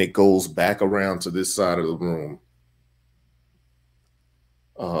 and it goes back around to this side of the room.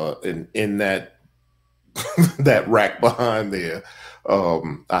 And in that that rack behind there,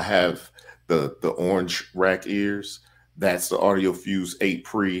 I have the orange rack ears. That's the Audio Fuse 8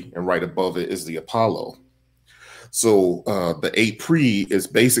 Pre, and right above it is the Apollo. So the 8 Pre is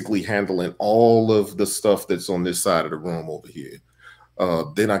basically handling all of the stuff that's on this side of the room over here.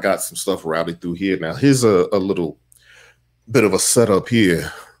 Then I got some stuff routed through here. Now here's a little bit of a setup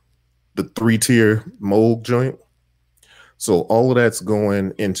here. The 3-tier Moog joint. So all of that's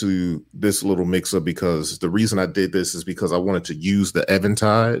going into this little mixer because the reason I did this is because I wanted to use the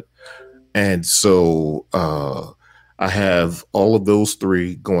Eventide. And so I have all of those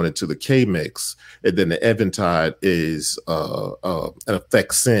 3 going into the K mix. And then the Eventide is an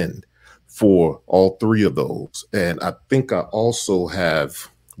effect send for all 3 of those. And I think I also have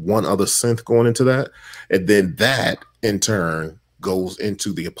one other synth going into that. And then that in turn goes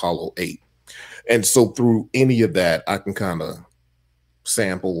into the Apollo 8. And so through any of that, I can kind of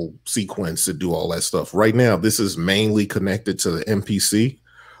sample, sequence, and do all that stuff. Right now, this is mainly connected to the MPC.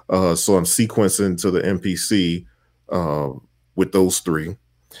 So I'm sequencing to the MPC with those 3.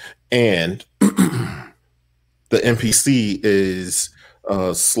 And the MPC is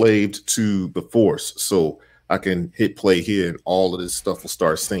slaved to the Force. So I can hit play here and all of this stuff will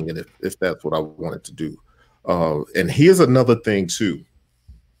start singing if that's what I wanted to do. And here's another thing too.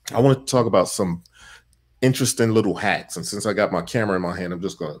 I want to talk about some interesting little hacks. And since I got my camera in my hand, I'm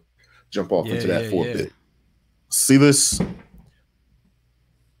just going to jump off into that for a bit. See this?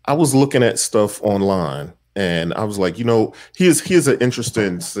 I was looking at stuff online and I was like, here's an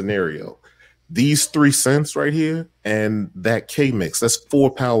interesting scenario. These 3 synths right here and that K mix, that's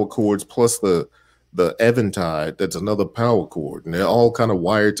 4 power chords plus the Eventide, that's another power chord, and they're all kind of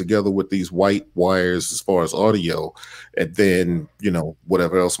wired together with these white wires as far as audio, and then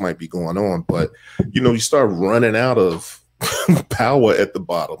whatever else might be going on. But you start running out of power at the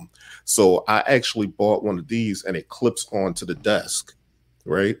bottom. So I actually bought one of these, and it clips onto the desk.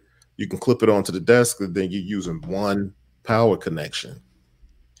 Right, you can clip it onto the desk, and then you're using one power connection.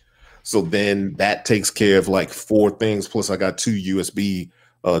 So then that takes care of like 4 things. Plus, I got 2 USB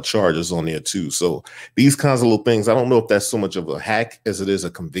chargers on there too. So these kinds of little things, I don't know if that's so much of a hack as it is a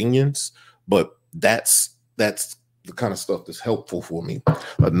convenience, but that's the kind of stuff that's helpful for me.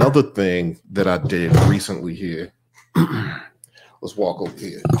 Another thing that I did recently here, let's walk over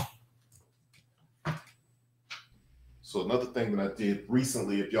here. So another thing that I did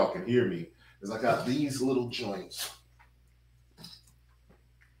recently, if y'all can hear me, is I got these little joints.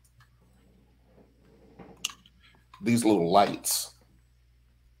 These little lights.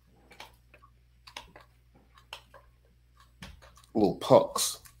 Little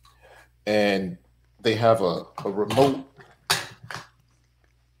pucks, and they have a remote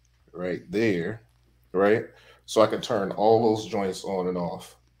right there, right? So I can turn all those joints on and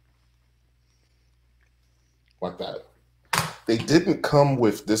off like that. They didn't come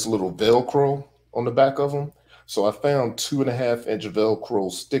with this little Velcro on the back of them, so I found 2.5-inch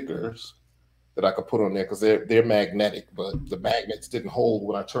Velcro stickers that I could put on there because they're magnetic, but the magnets didn't hold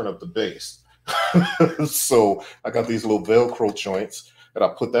when I turn up the bass. So I got these little Velcro joints and I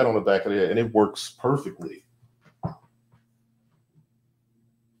put that on the back of there, and it works perfectly.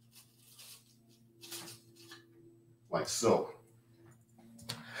 Like so.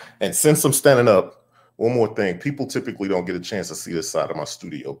 And since I'm standing up, one more thing. People typically don't get a chance to see this side of my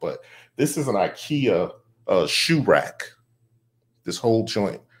studio, but this is an IKEA shoe rack. This whole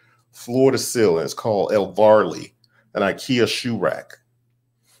joint, floor to ceiling. It's called El Varley, an IKEA shoe rack.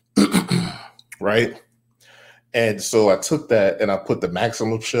 Right? And so I took that and I put the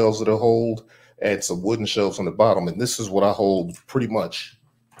maximum shelves that it hold, add some wooden shelves on the bottom, and this is what I hold pretty much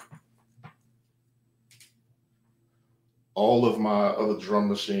all of my other drum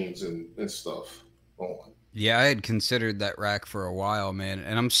machines and stuff on. Yeah, I had considered that rack for a while, man,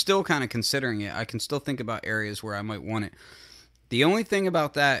 and I'm still kind of considering it. I can still think about areas where I might want it. The only thing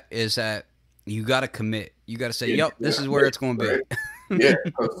about that is that you got to commit. You got to say, "Yep, this is where it's going to be." Right? Yeah,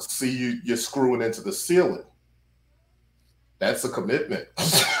 because see, you're screwing into the ceiling. That's a commitment.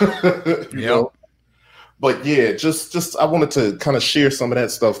 You know? But yeah, just I wanted to kind of share some of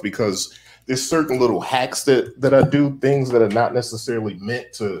that stuff because there's certain little hacks that I do, things that are not necessarily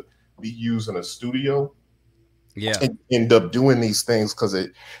meant to be used in a studio. Yeah. And end up doing these things because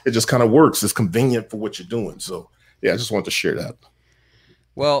it just kind of works. It's convenient for what you're doing. So yeah, I just wanted to share that.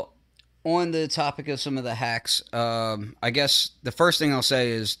 Well, on the topic of some of the hacks, I guess the first thing I'll say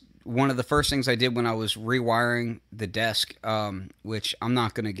is one of the first things I did when I was rewiring the desk, which I'm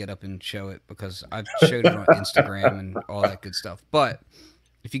not going to get up and show it because I've showed it on Instagram and all that good stuff. But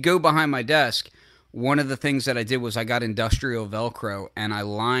if you go behind my desk, one of the things that I did was I got industrial Velcro and I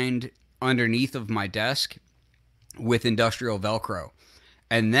lined underneath of my desk with industrial Velcro.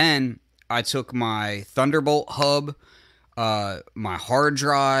 And then I took my Thunderbolt hub, my hard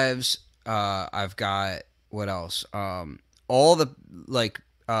drives, I've got, what else? All the, like,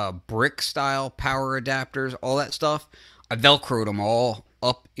 brick style power adapters, all that stuff. I Velcroed them all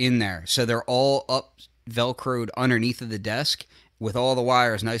up in there. So they're all up Velcroed underneath of the desk with all the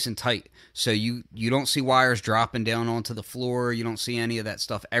wires nice and tight. So you don't see wires dropping down onto the floor. You don't see any of that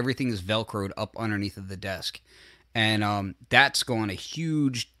stuff. Everything is Velcroed up underneath of the desk. And that's going a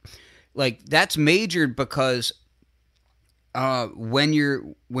huge, like, that's majored because when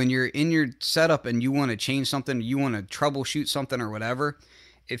you're in your setup and you want to change something, you want to troubleshoot something or whatever,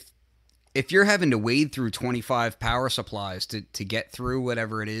 if you're having to wade through 25 power supplies to get through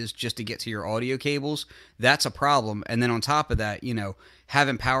whatever it is just to get to your audio cables, that's a problem. And then on top of that, you know,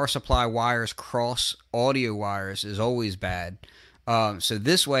 having power supply wires cross audio wires is always bad. So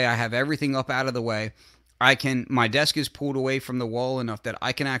this way I have everything up out of the way. My desk is pulled away from the wall enough that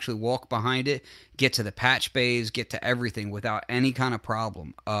I can actually walk behind it, get to the patch bays, get to everything without any kind of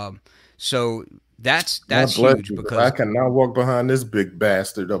problem. So that's huge because I can now walk behind this big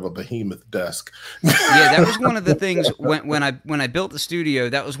bastard of a behemoth desk. Yeah, that was one of the things when I built the studio.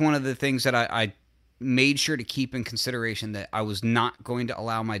 That was one of the things that I made sure to keep in consideration, that I was not going to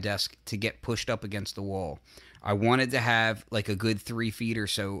allow my desk to get pushed up against the wall. I wanted to have like a good 3 feet or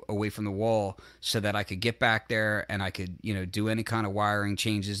so away from the wall so that I could get back there and I could, you know, do any kind of wiring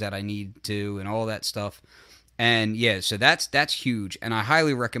changes that I need to and all that stuff. And yeah, so that's huge. And I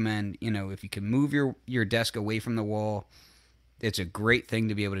highly recommend, you know, if you can move your desk away from the wall, it's a great thing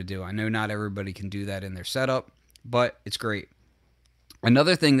to be able to do. I know not everybody can do that in their setup, but it's great.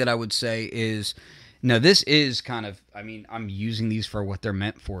 Another thing that I would say is, now this is kind of, I mean, I'm using these for what they're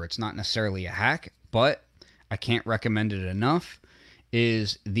meant for. It's not necessarily a hack, but I can't recommend it enough,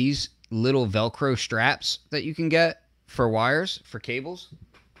 is these little Velcro straps that you can get for wires, for cables.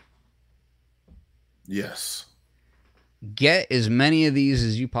 Yes. Get as many of these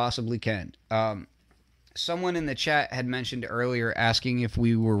as you possibly can. Someone in the chat had mentioned earlier asking if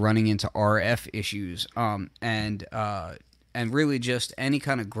we were running into RF issues, and really just any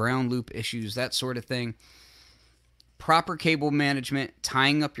kind of ground loop issues, that sort of thing. Proper cable management,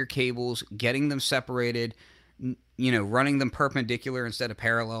 tying up your cables, getting them separated, you know, running them perpendicular instead of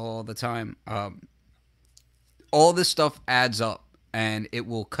parallel all the time. All this stuff adds up, and it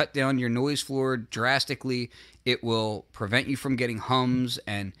will cut down your noise floor drastically. It will prevent you from getting hums,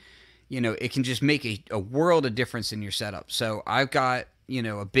 and, you know, it can just make a world of difference in your setup. So I've got, you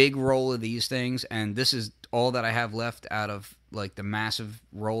know, a big roll of these things, and this is all that I have left out of, like, the massive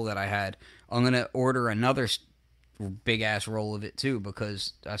roll that I had. I'm going to order another big ass roll of it too,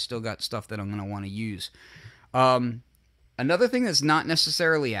 because I still got stuff that I'm going to want to use. Another thing that's not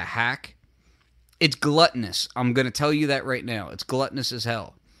necessarily a hack, it's gluttonous. I'm going to tell you that right now. It's gluttonous as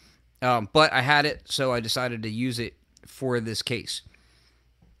hell. But I had it, so I decided to use it for this case.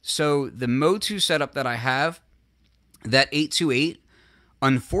 So the Motu setup that I have, that 828,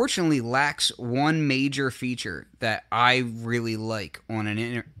 unfortunately lacks one major feature that I really like on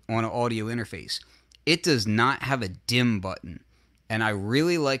an audio interface. It does not have a dim button. and I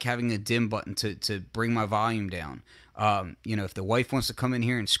really like having a dim button to bring my volume down. If the wife wants to come in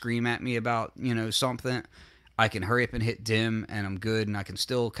here and scream at me about, something, I can hurry up and hit dim and I'm good, and I can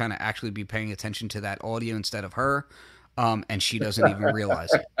still kind of actually be paying attention to that audio instead of her. And she doesn't even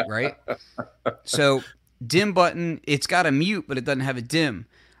realize it, right? So dim button, it's got a mute, but it doesn't have a dim.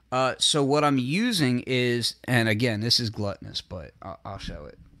 So what I'm using is, and again, this is gluttonous, but I'll show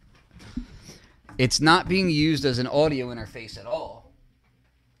it. It's not being used as an audio interface at all.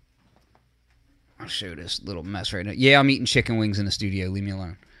 I'll show this little mess right now. Yeah, I'm eating chicken wings in the studio. Leave me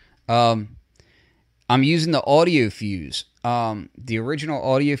alone. I'm using the audio fuse. The original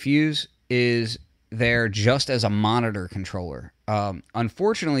audio fuse is there just as a monitor controller.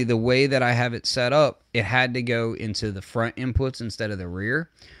 Unfortunately, the way that I have it set up, it had to go into the front inputs instead of the rear,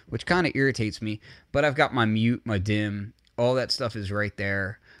 which kind of irritates me. But I've got my mute, my dim, all that stuff is right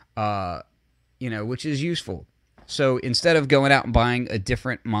there, which is useful. So instead of going out and buying a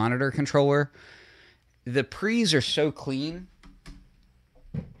different monitor controller, the pre's are so clean.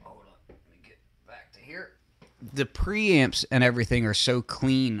 Hold on, let me get back to here. The preamps and everything are so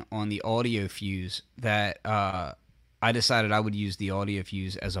clean on the audio fuse that I decided I would use the audio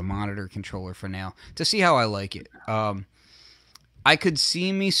fuse as a monitor controller for now to see how I like it. I could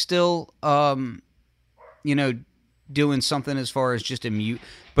see me still, doing something as far as just a mute,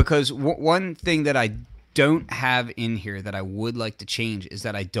 because one thing that I don't have in here that I would like to change is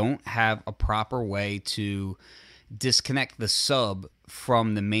that I don't have a proper way to disconnect the sub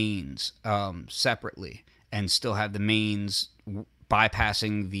from the mains separately and still have the mains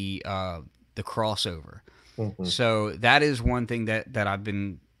bypassing the crossover. Mm-hmm. So that is one thing that I've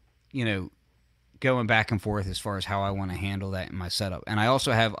been, going back and forth as far as how I want to handle that in my setup. And I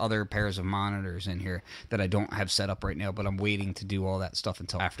also have other pairs of monitors in here that I don't have set up right now, but I'm waiting to do all that stuff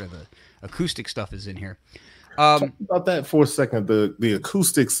until after the acoustic stuff is in here. Talk about that for a second, the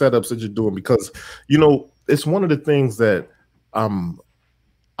acoustic setups that you're doing, because, it's one of the things that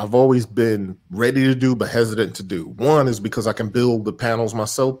I've always been ready to do, but hesitant to do. One is because I can build the panels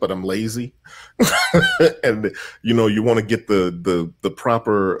myself, but I'm lazy. And, you want to get the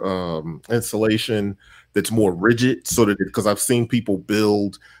proper insulation that's more rigid, so that, because I've seen people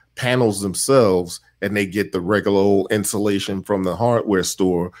build panels themselves and they get the regular old insulation from the hardware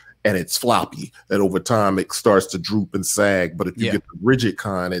store and it's floppy, and over time it starts to droop and sag. But if you get the rigid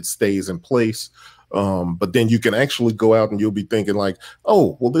kind, it stays in place. But then you can actually go out and you'll be thinking like,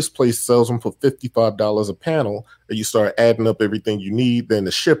 oh, well, this place sells them for $55 a panel, and you start adding up everything you need, then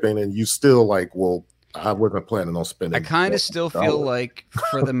the shipping, and you still like, well, I wasn't planning on spending. I kind of still feel like,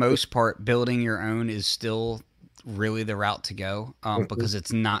 for the most part, building your own is still really the route to go, because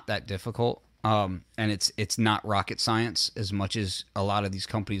it's not that difficult. And it's not rocket science as much as a lot of these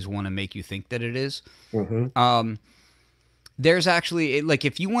companies want to make you think that it is. Mm-hmm. There's actually, like,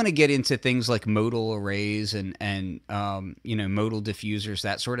 if you want to get into things like modal arrays and modal diffusers,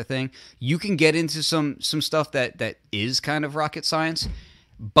 that sort of thing, you can get into some stuff that is kind of rocket science.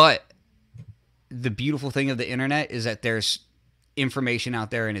 But the beautiful thing of the internet is that there's information out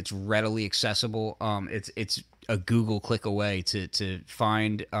there and it's readily accessible. It's a Google click away to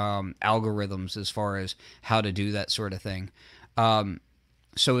find algorithms as far as how to do that sort of thing.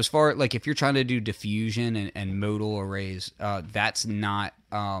 So as far, like, if you're trying to do diffusion and modal arrays, that's not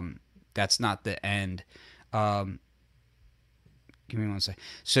the end. Give me one second.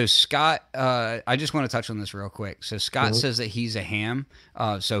 So Scott, I just want to touch on this real quick. So Scott says that he's a ham.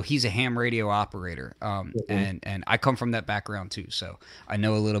 So he's a ham radio operator. And I come from that background too. So I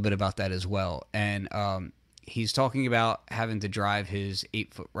know a little bit about that as well. And he's talking about having to drive his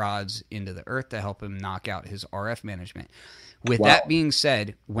 8-foot rods into the earth to help him knock out his RF management. With that being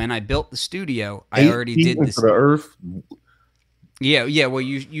said, when I built the studio, I already did this. Into the earth? Yeah. Well,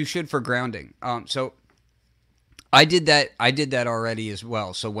 you should for grounding. So I did that already as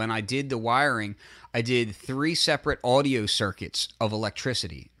well. So when I did the wiring, I did 3 separate audio circuits of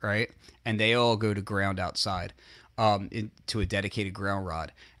electricity, right? And they all go to ground outside, to a dedicated ground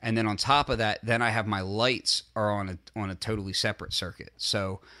rod. And then on top of that, then I have my lights are on a totally separate circuit.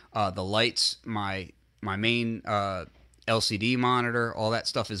 So the lights, my main LCD monitor, all that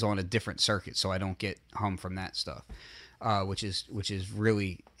stuff is on a different circuit, so I don't get hum from that stuff, which is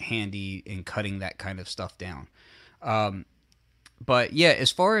really handy in cutting that kind of stuff down. But yeah,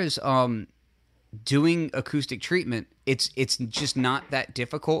 as far as doing acoustic treatment, it's just not that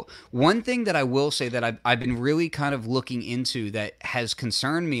difficult. One thing that I will say that I've been really kind of looking into that has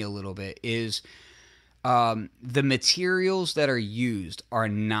concerned me a little bit is the materials that are used are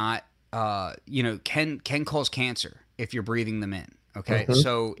not can cause cancer if you're breathing them in. Okay,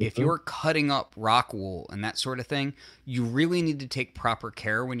 so if you're cutting up rock wool and that sort of thing, you really need to take proper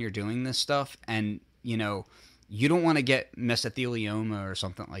care when you're doing this stuff. And you don't want to get mesothelioma or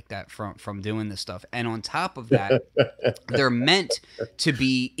something like that from doing this stuff. And on top of that, they're meant to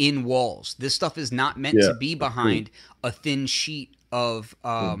be in walls. This stuff is not meant Yeah. to be behind a thin sheet of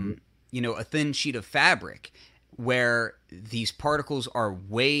a thin sheet of fabric where these particles are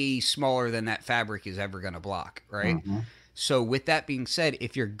way smaller than that fabric is ever going to block, right? So with that being said,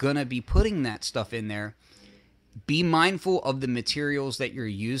 if you're going to be putting that stuff in there, be mindful of the materials that you're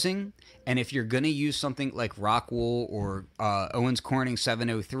using. And if you're going to use something like rock wool or Owens Corning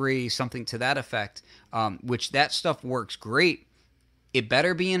 703, something to that effect, which that stuff works great, it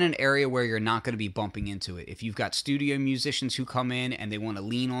better be in an area where you're not going to be bumping into it. If you've got studio musicians who come in and they want to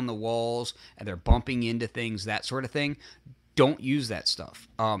lean on the walls and they're bumping into things, that sort of thing, don't use that stuff.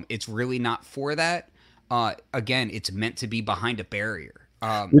 It's really not for that. Again, it's meant to be behind a barrier.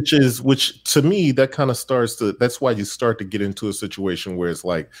 Which to me, that kind of that's why you start to get into a situation where it's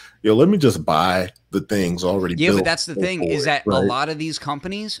like, let me just buy the things already built. Yeah, but that's the thing is that a lot of these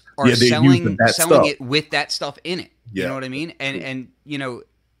companies are selling it with that stuff in it. You know what I mean? And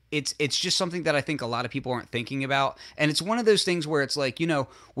it's just something that I think a lot of people aren't thinking about. And it's one of those things where it's like,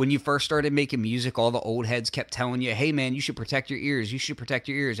 when you first started making music, all the old heads kept telling you, hey, man, you should protect your ears. You should protect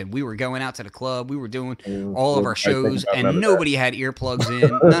your ears. And we were going out to the club. We were doing all of our shows and nobody had earplugs in,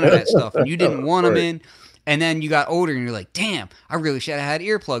 none of that stuff. And you didn't want them in. And then you got older and you're like, damn, I really should have had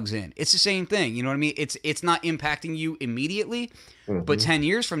earplugs in. It's the same thing. You know what I mean? It's not impacting you immediately. But 10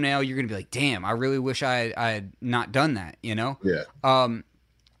 years from now, you're going to be like, damn, I really wish I had not done that, Yeah.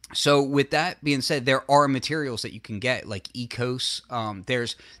 So with that being said, there are materials that you can get like Ecos.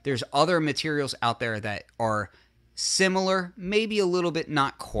 There's other materials out there that are similar, maybe a little bit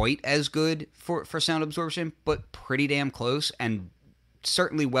not quite as good for sound absorption, but pretty damn close and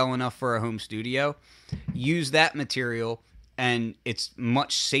certainly well enough for a home studio. Use that material and it's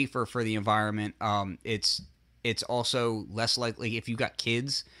much safer for the environment. It's also less likely if you got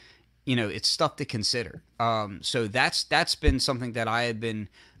kids, it's stuff to consider. So that's been something that I have been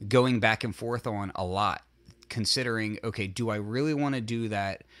going back and forth on a lot, considering, okay, do I really want to do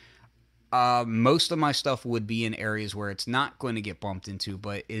that? Most of my stuff would be in areas where it's not going to get bumped into,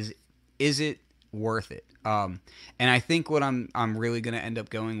 but is it worth it? And I think what I'm really going to end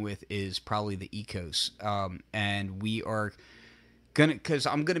up going with is probably the Ecos. And we are because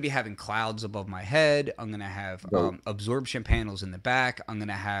I'm gonna be having clouds above my head. I'm gonna have absorption panels in the back. I'm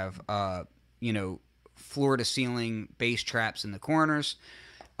gonna have floor to ceiling bass traps in the corners.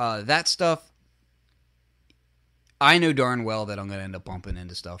 That stuff, I know darn well that I'm gonna end up bumping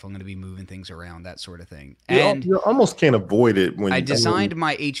into stuff. I'm gonna be moving things around, that sort of thing. And you almost can't avoid it when I designed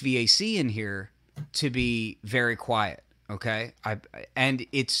my HVAC in here to be very quiet. Okay,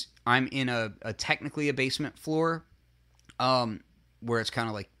 I'm in a technically a basement floor. Where it's kind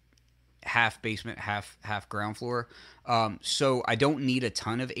of like half basement, half ground floor. So I don't need a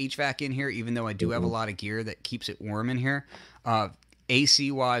ton of HVAC in here, even though I do have a lot of gear that keeps it warm in here. AC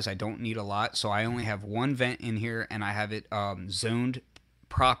wise, I don't need a lot. So I only have one vent in here and I have it zoned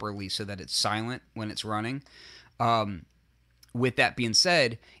properly so that it's silent when it's running. With that being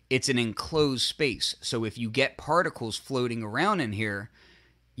said, it's an enclosed space. So if you get particles floating around in here,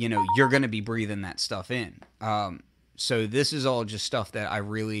 you're going to be breathing that stuff in. So this is all just stuff that I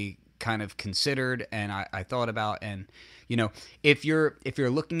really kind of considered and I thought about. And, if you're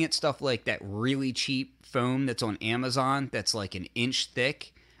looking at stuff like that really cheap foam that's on Amazon that's like an inch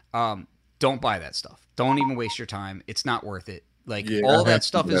thick, don't buy that stuff. Don't even waste your time. It's not worth it. Like all that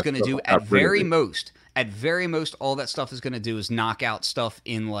stuff is going to do at very most, all that stuff is going to do is knock out stuff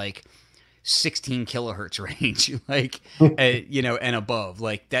in like 16 kilohertz range, like, and above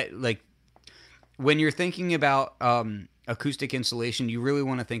like that, like, when you're thinking about acoustic insulation, you really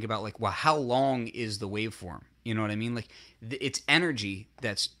want to think about like, well, how long is the waveform? You know what I mean? Like it's energy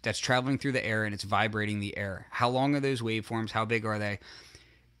that's traveling through the air and it's vibrating the air. How long are those waveforms? How big are they?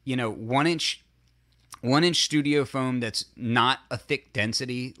 1 inch studio foam that's not a thick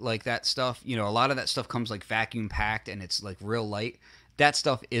density like that stuff. A lot of that stuff comes like vacuum packed and it's like real light. That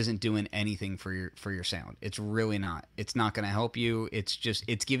stuff isn't doing anything for your sound. It's really not. It's not going to help you.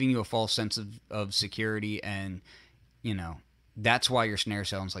 It's giving you a false sense of security, and that's why your snare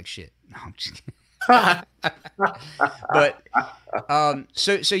sounds like shit. No, I'm just kidding. But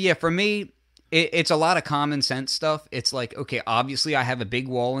so yeah, for me, it's a lot of common sense stuff. It's like, okay, obviously I have a big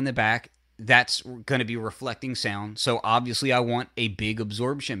wall in the back that's going to be reflecting sound, so obviously I want a big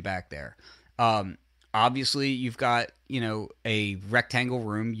absorption back there. Obviously, you've got, a rectangle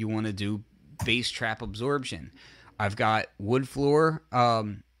room. You want to do bass trap absorption. I've got wood floor,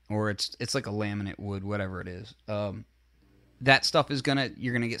 or it's like a laminate wood, whatever it is. That stuff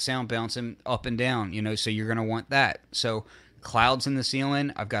you're gonna get sound bouncing up and down, so you're gonna want that. So clouds in the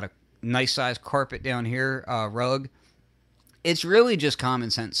ceiling. I've got a nice sized carpet down here, rug. It's really just common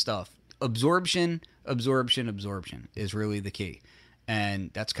sense stuff. Absorption is really the key,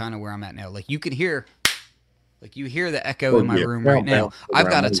 and that's kind of where I'm at now. Like you hear the echo in my room right now. I've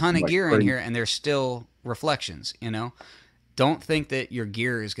got a ton of gear in here, and there's still reflections. Don't think that your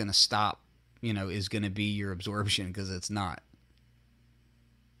gear is gonna stop. Is gonna be your absorption, because it's not.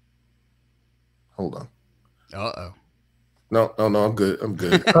 Hold on. Uh-oh. No, I'm good.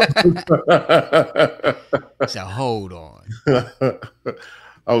 So hold on.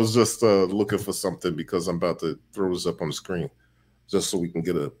 I was just looking for something because I'm about to throw this up on the screen just so we can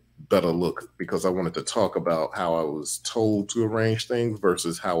get a better look, because I wanted to talk about how I was told to arrange things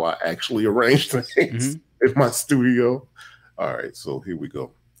versus how I actually arrange things in my studio. All right, so here we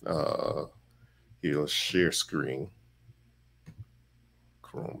go. Here, let's share screen.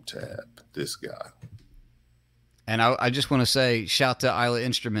 Chrome tab, this guy. And I just want to say, shout to Isla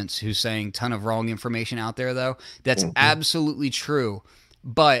Instruments, who's saying ton of wrong information out there, though. That's absolutely true.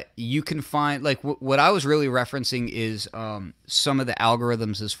 But you can find, like, what I was really referencing is some of the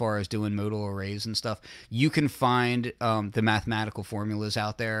algorithms as far as doing modal arrays and stuff. You can find the mathematical formulas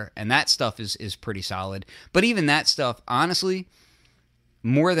out there, and that stuff is pretty solid. But even that stuff, honestly,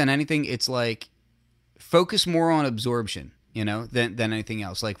 more than anything, it's like focus more on absorption, than anything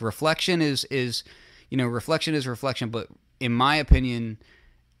else. Like reflection is reflection is reflection, but in my opinion,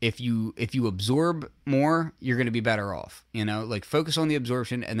 if you absorb more, you're going to be better off. Like focus on the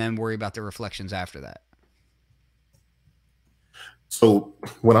absorption and then worry about the reflections after that. So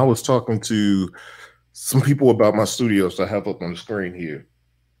when I was talking to some people about my studios I have up on the screen here,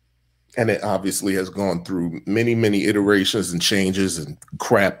 and it obviously has gone through many, many iterations and changes and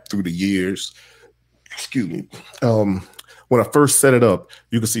crap through the years. Excuse me. When I first set it up,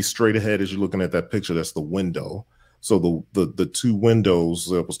 you can see straight ahead as you're looking at that picture, that's the window. So the two windows,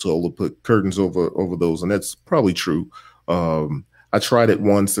 I was told to put curtains over those, and that's probably true. I tried it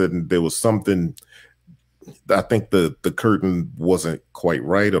once, and there was something. I think the curtain wasn't quite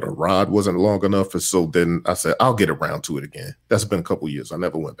right, or the rod wasn't long enough, and so then I said I'll get around to it again. That's been a couple of years. I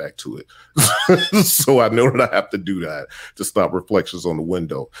never went back to it, so I know that I have to do that to stop reflections on the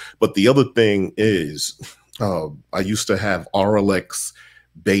window. But the other thing is, I used to have RLX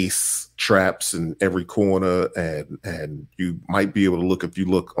bass traps in every corner, and you might be able to look, if you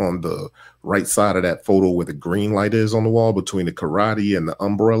look on the right side of that photo where the green light is on the wall between the karate and the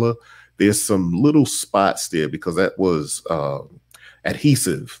umbrella, there's some little spots there because that was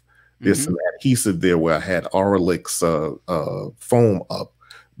adhesive. There's some adhesive there where I had RLX foam up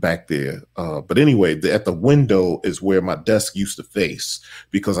back there. But anyway, at the window is where my desk used to face,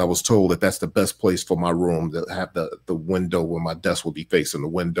 because I was told that that's the best place for my room, to have the window where my desk will be facing the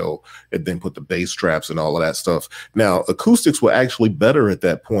window, and then put the bass traps and all of that stuff. Now, acoustics were actually better at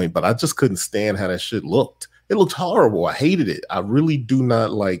that point, but I just couldn't stand how that shit looked. It looked horrible. I hated it. I really do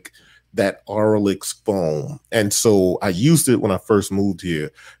not like that RLX foam. And so I used it when I first moved here,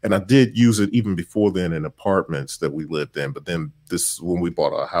 and I did use it even before then in apartments that we lived in. But then when we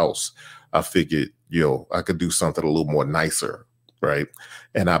bought our house, I figured, I could do something a little more nicer, right?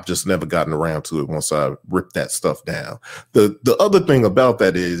 And I've just never gotten around to it once I ripped that stuff down. The other thing about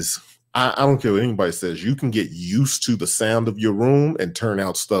that is, I don't care what anybody says, you can get used to the sound of your room and turn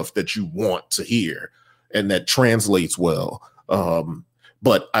out stuff that you want to hear, and that translates well.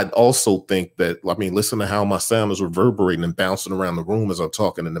 But I also think that, listen to how my sound is reverberating and bouncing around the room as I'm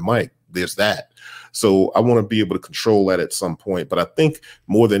talking in the mic. There's that. So I want to be able to control that at some point. But I think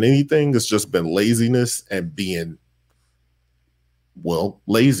more than anything, it's just been laziness and being,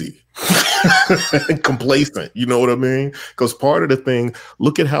 lazy and complacent. You know what I mean? Because part of the thing,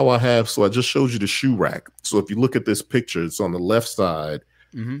 look at how I have. So I just showed you the shoe rack. So if you look at this picture, it's on the left side.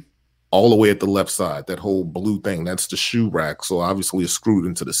 All the way at the left side, that whole blue thing, that's the shoe rack. So obviously it's screwed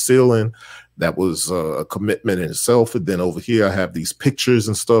into the ceiling. That was a commitment in itself. And then over here, I have these pictures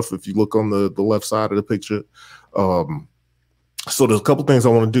and stuff. If you look on the left side of the picture. So there's a couple things I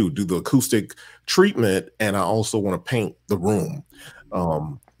want to do the acoustic treatment, and I also want to paint the room.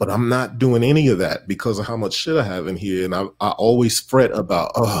 But I'm not doing any of that because of how much shit I have in here. And I always fret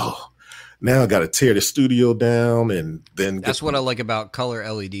about, now I got to tear the studio down, and then that's what I like about color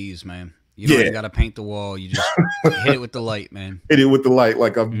LEDs, man. You don't even got to paint the wall. You just hit it with the light, man. Hit it with the light,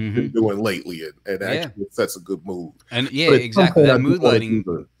 like I've been doing lately, and actually it sets a good mood. And exactly. That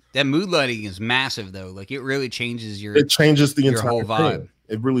mood lighting is massive, though. Like it really changes it changes the entire whole vibe.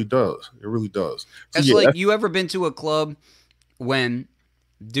 It really does. It really does. So, That's yeah, like, you ever been to a club when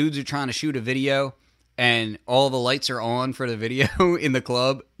dudes are trying to shoot a video and all the lights are on for the video in the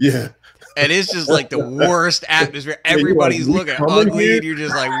club? yeah. And it's just like the worst atmosphere. Yeah, you're like, Everybody's "We looking coming ugly, here?" and you're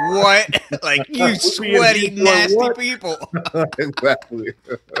just like, what? Like, you We sweaty, being nasty what? people. Exactly.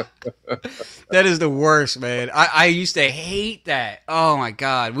 That is the worst, man. I used to hate that. Oh my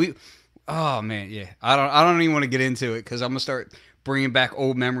god. Oh man, yeah. I don't even want to get into it because I'm gonna start bringing back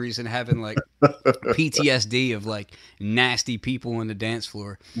old memories and having like PTSD of like nasty people on the dance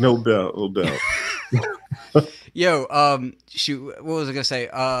floor. No doubt. No doubt. Yo, shoot, what was I gonna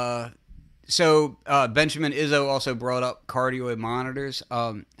say? So Benjamin Izzo also brought up cardioid monitors.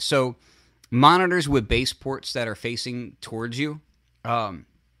 So monitors with base ports that are facing towards you.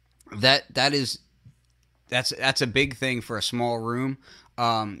 That's a big thing for a small room.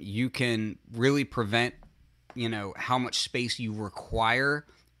 You can really prevent, how much space you require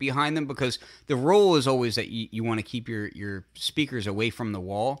behind them, because the rule is always that you want to keep your speakers away from the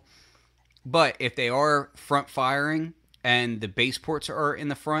wall. But if they are front firing and the base ports are in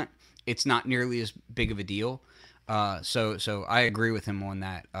the front, it's not nearly as big of a deal. So I agree with him on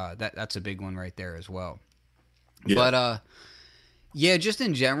that. That's a big one right there as well. Yeah. But yeah, just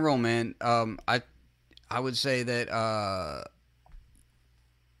in general, man, I would say that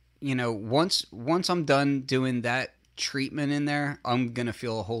once I'm done doing that treatment in there, I'm gonna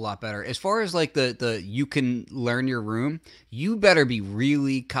feel a whole lot better. As far as like the you can learn your room, you better be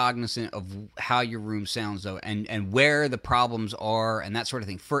really cognizant of how your room sounds though, and where the problems are and that sort of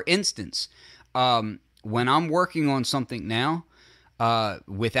thing. For instance, when I'm working on something now,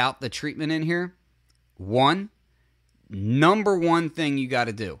 without the treatment in here, number one thing you got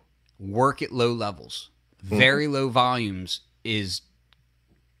to do, work at low levels. Very low volumes is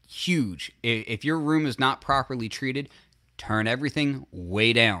huge. If your room is not properly treated, turn everything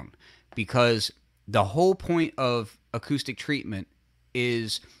way down, because the whole point of acoustic treatment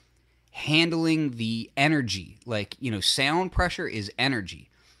is handling the energy. Like, sound pressure is energy.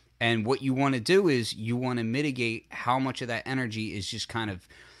 And what you want to do is you want to mitigate how much of that energy is just kind of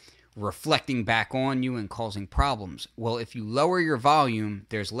reflecting back on you and causing problems. Well, if you lower your volume,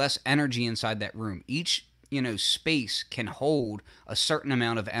 there's less energy inside that room. Each space can hold a certain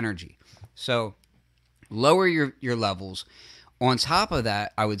amount of energy. So lower your levels. On top of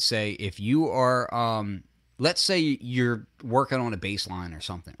that, I would say if you are, let's say you're working on a bass line or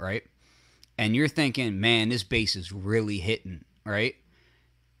something, right? And you're thinking, man, this bass is really hitting, right?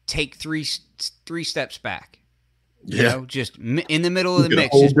 Take three steps back. Yeah. Just in the middle of the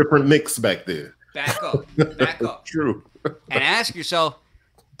mix. A whole different mix back there. Back up. True. And ask yourself,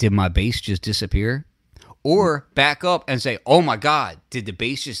 did my bass just disappear? Or back up and say, oh my God, did the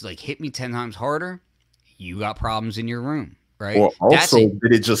bass just like hit me 10 times harder? You got problems in your room, right? Or also,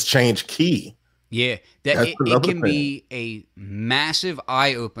 did it just change key? Yeah, it can be a massive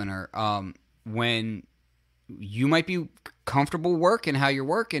eye opener when you might be comfortable working how you're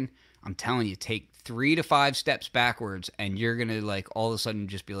working. I'm telling you, take 3 to 5 steps backwards and you're going to like all of a sudden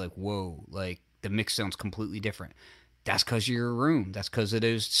just be like, whoa, like the mix sounds completely different. That's because of your room. That's because of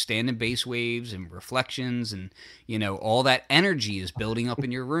those standing bass waves and reflections, and all that energy is building up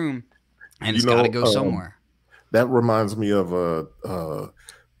in your room, and it's got to go somewhere. That reminds me of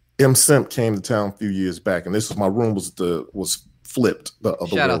M. Simp came to town a few years back, and this was my room was flipped. The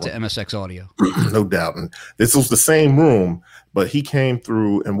other Shout out to MSX Audio, no doubt. And this was the same room, but he came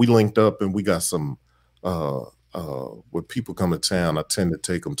through and we linked up, and we got some. When people come to town, I tend to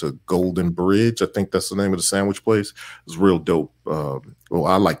take them to Golden Bridge. I think that's the name of the sandwich place. It's real dope. Well,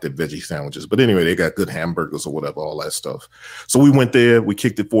 I like the veggie sandwiches, but anyway, they got good hamburgers or whatever, all that stuff. So we went there, we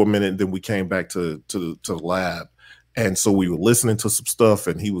kicked it for a minute, and then we came back to the lab. And so we were listening to some stuff,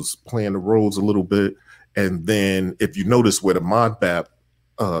 and he was playing the Rhodes a little bit. And then if you notice where the Modbap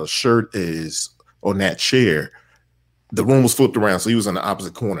shirt is on that chair, the room was flipped around, so he was in the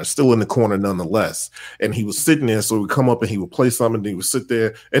opposite corner, still in the corner nonetheless. And he was sitting there, so he would come up and he would play something, and he would sit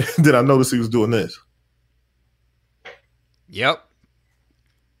there. And then I noticed he was doing this. Yep.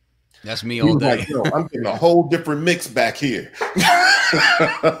 That's me all day. Like, I'm getting a whole different mix back here.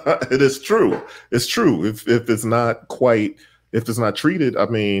 It is true. It's true. If it's not treated, I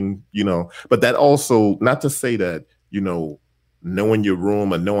mean, but that also, not to say that, knowing your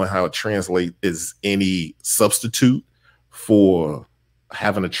room and knowing how it translates is any substitute for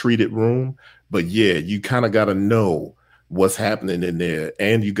having a treated room. But yeah, you kind of got to know what's happening in there,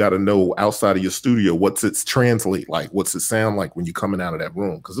 and you got to know outside of your studio what's it translate like, what's it sound like when you're coming out of that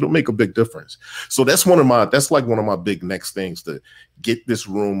room, because it'll make a big difference. So that's one of my big next things, to get this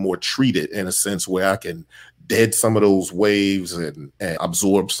room more treated in a sense where I can dead some of those waves and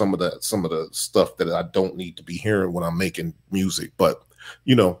absorb some of the stuff that I don't need to be hearing when I'm making music. But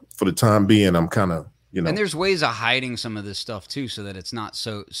for the time being, I'm kind of And there's ways of hiding some of this stuff too, so that it's not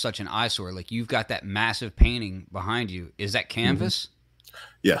such an eyesore. Like, you've got that massive painting behind you. Is that canvas?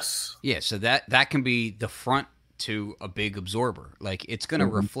 Yes. Yeah. So that can be the front to a big absorber. Like, it's going to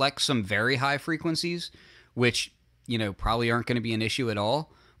reflect some very high frequencies, which, probably aren't going to be an issue at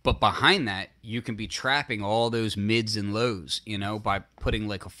all. But behind that, you can be trapping all those mids and lows, by putting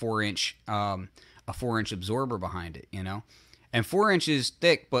like a 4-inch absorber behind it, and 4 inches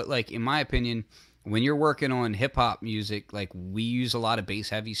thick. But like, in my opinion, when you're working on hip hop music, like, we use a lot of bass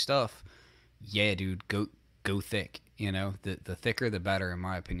heavy stuff. Yeah, dude, go thick. The thicker the better, in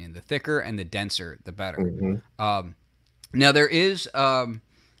my opinion. The thicker and the denser, the better. Now there is,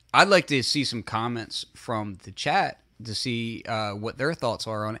 I'd like to see some comments from the chat to see what their thoughts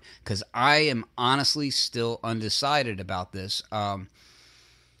are on it, because I am honestly still undecided about this.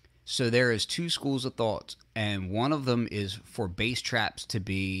 So there is two schools of thought, and one of them is for bass traps to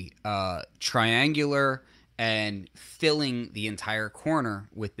be triangular and filling the entire corner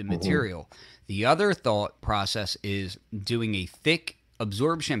with the material. The other thought process is doing a thick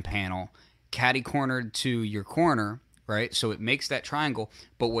absorption panel catty-cornered to your corner, right? So it makes that triangle,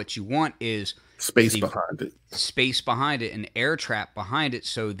 but what you want is space behind it, an air trap behind it,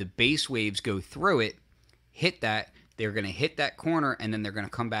 so the bass waves go through it, hit that, they're going to hit that corner, and then they're going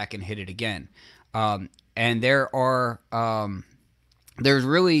to come back and hit it again. And there's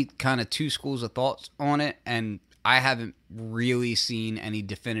really kind of two schools of thoughts on it, and I haven't really seen any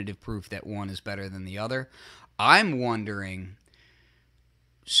definitive proof that one is better than the other. I'm wondering,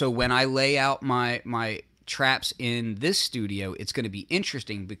 so when I lay out my traps in this studio, it's going to be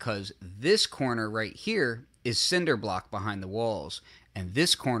interesting, because this corner right here is cinder block behind the walls, and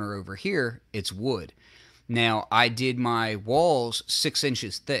this corner over here, it's wood. Now, I did my walls 6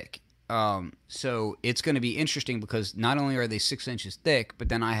 inches thick. So it's going to be interesting, because not only are they 6 inches thick, but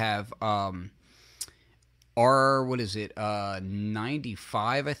then I have R95,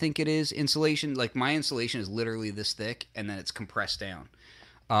 I think it is, insulation. Like, my insulation is literally this thick, and then it's compressed down.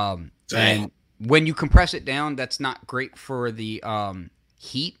 And when you compress it down, that's not great for the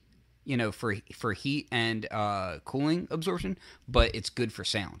heat, for heat and cooling absorption, but it's good for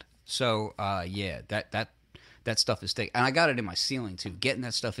sound. So yeah, that stuff is thick, and I got it in my ceiling too. Getting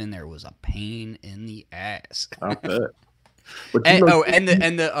that stuff in there was a pain in the ass. I bet. And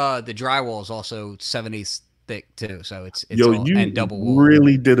the drywall is also 7/8 thick too, so it's all, and double wall.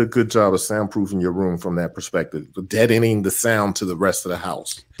 Really did a good job of soundproofing your room from that perspective, deadening the sound to the rest of the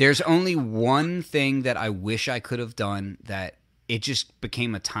house. There's only one thing that I wish I could have done, that it just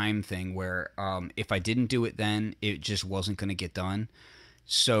became a time thing where if I didn't do it then, it just wasn't going to get done.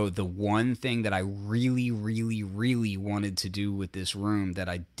 So the one thing that I really, really, really wanted to do with this room that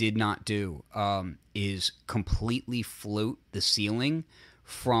I did not do is completely float the ceiling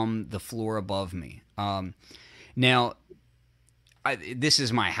from the floor above me. Now, this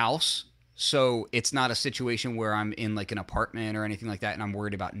is my house, so it's not a situation where I'm in like an apartment or anything like that and I'm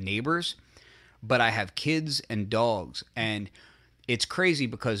worried about neighbors. But I have kids and dogs, and it's crazy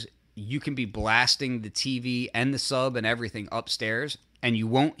because you can be blasting the TV and the sub and everything upstairs, and you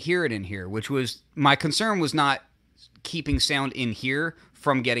won't hear it in here, which was my concern. Was not keeping sound in here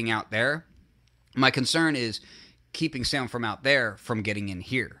from getting out there. My concern is keeping sound from out there from getting in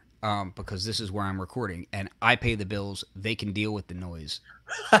here, because this is where I'm recording and I pay the bills. They can deal with the noise,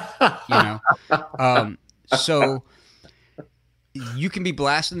 so you can be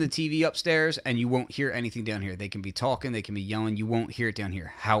blasting the TV upstairs and you won't hear anything down here. They can be talking, they can be yelling, you won't hear it down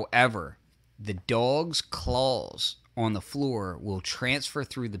here. However, the dog's claws on the floor will transfer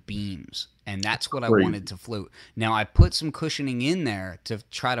through the beams, and that's what I wanted to float. Now, I put some cushioning in there to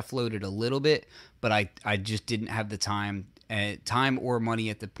try to float it a little bit, but I just didn't have the time or money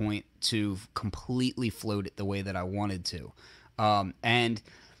at the point to completely float it the way that I wanted to. And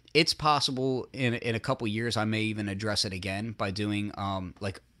it's possible in a couple years I may even address it again by doing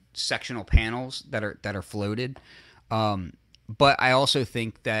like sectional panels that are floated. But I also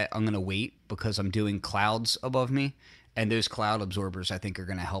think that I'm going to wait because I'm doing clouds above me, and those cloud absorbers I think are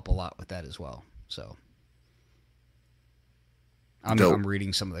going to help a lot with that as well. So I'm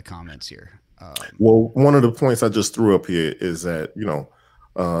reading some of the comments here. Well, one of the points I just threw up here is that,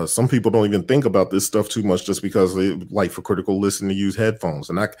 some people don't even think about this stuff too much just because they like for critical listening to use headphones.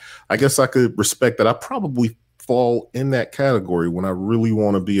 And I guess I could respect that. I probably fall in that category when I really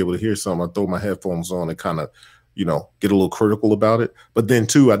want to be able to hear something. I throw my headphones on and kind of, get a little critical about it. But then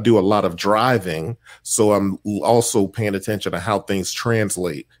too, I do a lot of driving, so I'm also paying attention to how things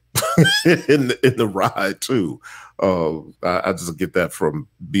translate in the ride too. I just get that from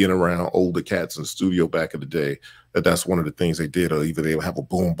being around older cats in the studio back in the day. That's one of the things they did, or either they would have a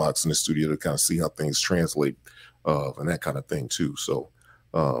boom box in the studio to kind of see how things translate, and that kind of thing too. So,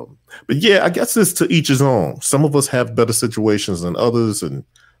 but yeah, I guess it's to each his own. Some of us have better situations than others, and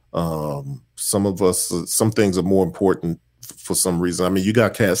some of us, some things are more important for some reason. I mean, you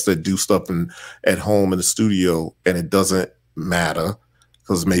got cats that do stuff at home in the studio and it doesn't matter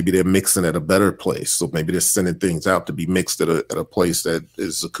because maybe they're mixing at a better place. So maybe they're sending things out to be mixed at a place that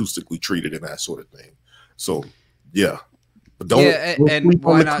is acoustically treated and that sort of thing. So yeah. But don't and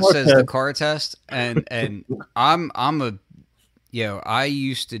why not says the car test. And I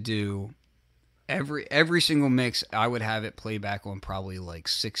used to do every single mix. I would have it play back on probably like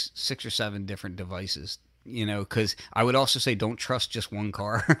six or seven different devices, because I would also say don't trust just one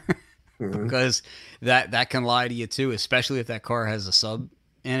car because that can lie to you too, especially if that car has a sub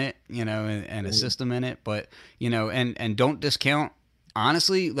in it, and a system in it. But, and don't discount,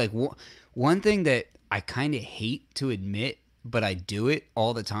 honestly, like one thing that I kind of hate to admit, but I do it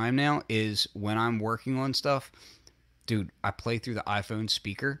all the time now, is when I'm working on stuff, dude, I play through the iPhone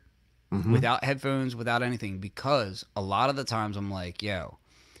speaker. Without headphones, without anything, because a lot of the times I'm like, yo,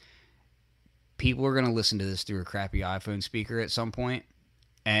 people are going to listen to this through a crappy iPhone speaker at some point,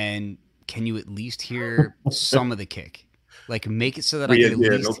 and can you at least hear some of the kick? Like, make it so that I can at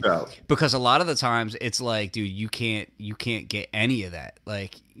least, no doubt. Because a lot of the times it's like, dude, you can't get any of that.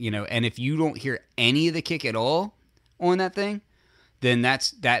 Like, and if you don't hear any of the kick at all on that thing, then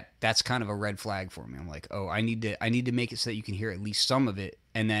that's kind of a red flag for me. I'm like, oh, I need to make it so that you can hear at least some of it.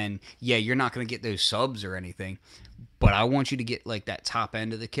 And then, yeah, you're not going to get those subs or anything, but I want you to get like that top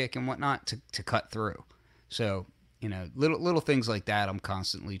end of the kick and whatnot to cut through. So, little things like that. I'm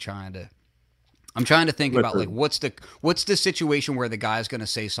constantly trying to think about, like, what's the situation where the guy's going to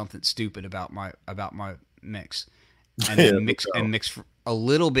say something stupid about my mix, and then mix a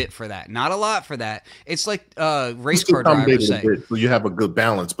little bit for that, not a lot for that. It's like race car drivers say. So you have a good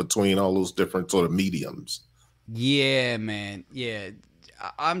balance between all those different sort of mediums. Yeah, man. Yeah.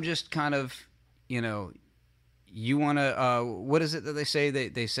 I'm just kind of, you want to, what is it that they say?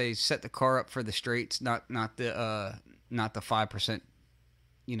 They say set the car up for the straights, not the 5%,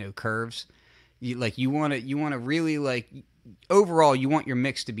 curves. You want to really, like, overall, you want your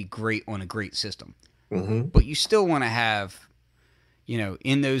mix to be great on a great system, but you still want to have,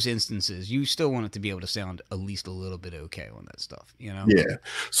 in those instances, you still want it to be able to sound at least a little bit okay on that stuff, Yeah.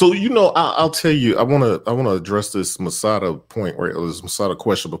 So, I'll tell you, I want to address this Masada point, right? Or this Masada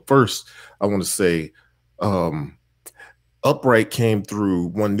question. But first, I want to say, Upright came through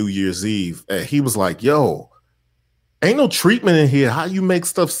one New Year's Eve, and he was like, yo, ain't no treatment in here. How you make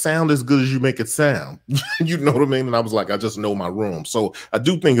stuff sound as good as you make it sound? You know what I mean? And I was like, I just know my room. So I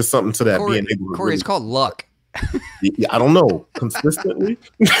do think it's something to that. Corey, it's called luck. I don't know. Consistently?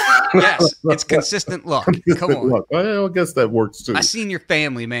 Yes, it's consistent luck. Come on. Luck. Well, I guess that works too. I seen your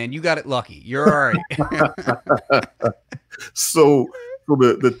family, man. You got it lucky. You're all right. So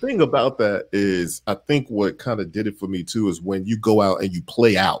the thing about that is, I think what kind of did it for me too is when you go out and you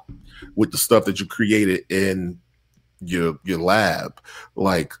play out with the stuff that you created in your lab.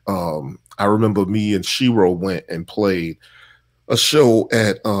 Like, I remember me and Shiro went and played a show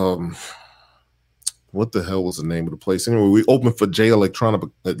at what the hell was the name of the place? Anyway, we opened for Jay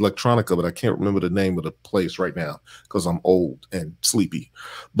Electronica, but I can't remember the name of the place right now because I'm old and sleepy.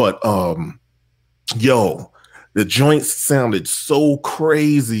 But the joints sounded so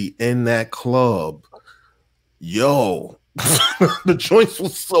crazy in that club. The joints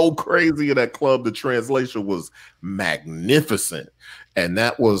was so crazy in that club. The translation was magnificent. And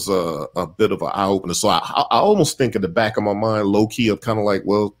that was a bit of an eye-opener. So I almost think in the back of my mind, low-key, I'm kind of like,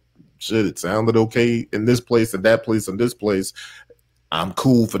 well, shit, it sounded okay in this place and that place and this place. I'm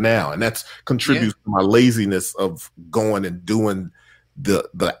cool for now. And that's contributes to my laziness of going and doing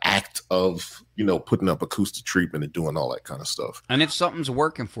the act of, putting up acoustic treatment and doing all that kind of stuff. And if something's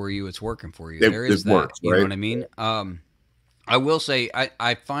working for you, it's working for you. There is that. Works, you know what I mean? I will say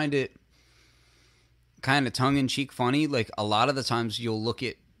I find it kind of tongue-in-cheek funny. Like, a lot of the times you'll look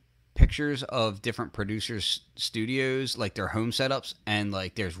at pictures of different producers' studios, like their home setups, and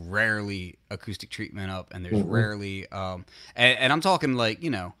like there's rarely acoustic treatment up, and there's rarely and I'm talking like,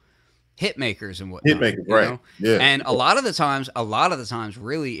 hit makers and whatnot. Hit makers, right? Yeah. And a lot of the times,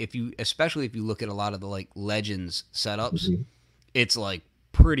 really, especially if you look at a lot of the like Legends setups, it's like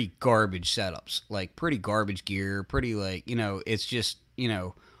pretty garbage setups, like pretty garbage gear, pretty like, it's just,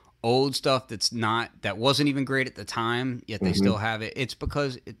 old stuff that wasn't even great at the time, yet they still have it. It's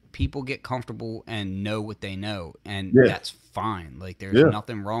because people get comfortable and know what they know, and that's fine. Like there's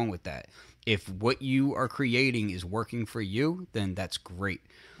nothing wrong with that. If what you are creating is working for you, then that's great.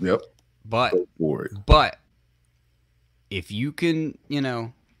 Yep. But if you can,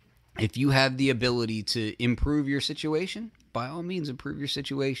 if you have the ability to improve your situation, by all means improve your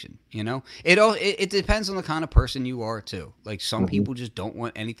situation. It depends on the kind of person you are too. Like some people just don't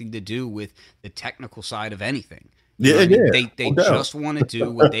want anything to do with the technical side of anything. They just want to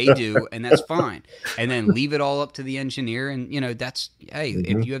do what they do, and that's fine. And then leave it all up to the engineer. And that's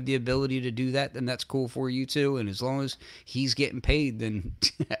if you have the ability to do that, then that's cool for you too. And as long as he's getting paid, then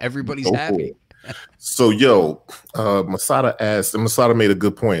everybody's happy. So Masada made a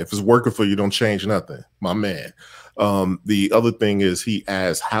good point. If it's working for you, don't change nothing, my man. The other thing is he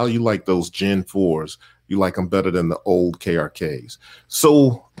asked how you like those Gen 4s. You like them better than the old KRKs.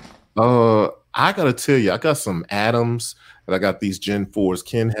 So I gotta tell you, I got some Adams and I got these Gen 4s.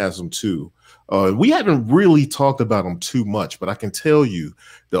 Ken has them too. We haven't really talked about them too much, but I can tell you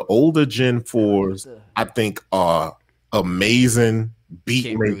the older Gen 4s I think are amazing.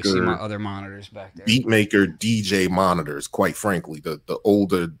 Can't really see my other monitors back there. Beatmaker DJ monitors, quite frankly, the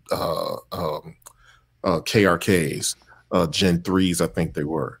older KRKs, Gen 3s, I think they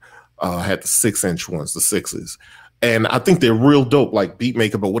were, had the 6-inch ones, the 6s. And I think they're real dope, like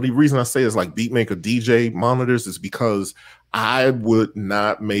Beatmaker. But the reason I say is like Beatmaker DJ monitors is because I would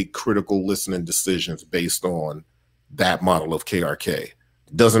not make critical listening decisions based on that model of KRK.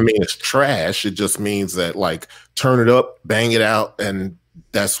 Doesn't mean it's trash. It just means that like turn it up, bang it out, and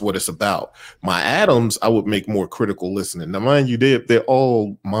that's what it's about. My Adams, I would make more critical listening. Now, mind you, they're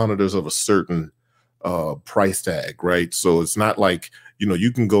all monitors of a certain price tag, right? So it's not like,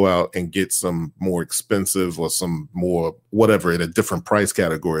 you can go out and get some more expensive or some more whatever in a different price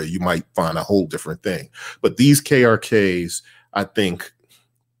category. You might find a whole different thing. But these KRKs, I think,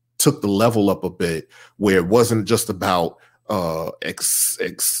 took the level up a bit where it wasn't just about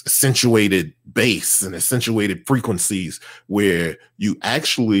accentuated bass and accentuated frequencies, where you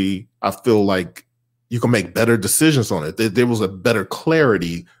actually, I feel like you can make better decisions on it. There was a better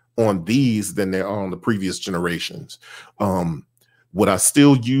clarity on these than there are on the previous generations. Would I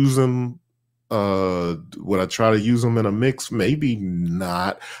still use them? Would I try to use them in a mix? Maybe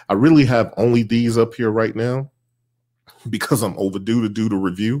not. I really have only these up here right now because I'm overdue to do the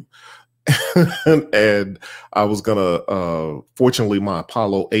review. And I was gonna fortunately my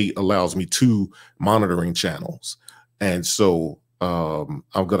Apollo 8 allows me 2 monitoring channels, and so I'm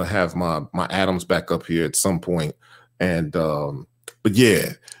gonna have my Adams back up here at some point. And but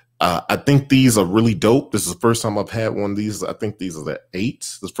yeah, I think these are really dope. This is the first time I've had one of these. I think these are the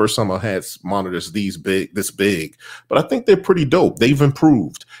 8s. The first time I've had monitors this big, but I think they're pretty dope. They've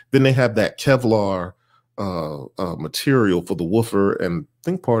improved. Then they have that Kevlar material for the woofer, and I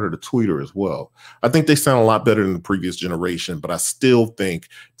think part of the tweeter as well. I think they sound a lot better than the previous generation, but I still think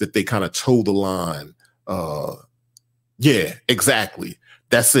that they kind of toe the line. Yeah, exactly.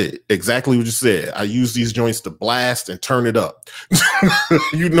 That's it. Exactly what you said. I use these joints to blast and turn it up.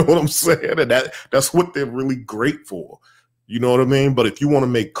 You know what I'm saying? And that's what they're really great for. You know what I mean? But if you want to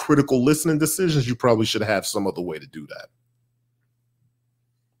make critical listening decisions, you probably should have some other way to do that.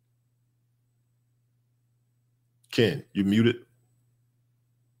 Ken, you muted.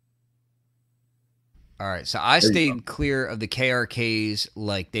 All right. So I stayed clear of the KRKs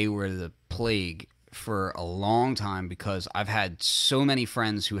like they were the plague for a long time because I've had so many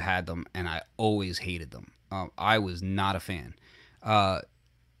friends who had them and I always hated them. I was not a fan.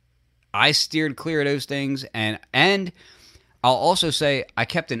 I steered clear of those things, and I'll also say I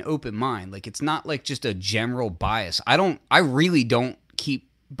kept an open mind. Like it's not like just a general bias. I really don't keep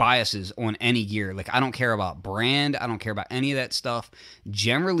biases on any gear. Like I don't care about brand. I don't care about any of that stuff.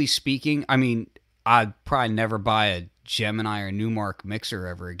 Generally speaking, I mean, I'd probably never buy a Gemini or Newmark mixer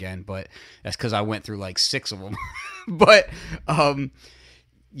ever again, but that's because I went through like 6 of them. But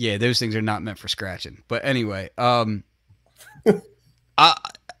yeah, those things are not meant for scratching. But anyway,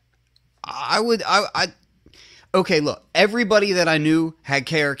 okay, look, everybody that I knew had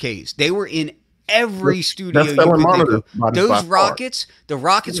KRKs. They were in every studio you could think of. Those Rockets, the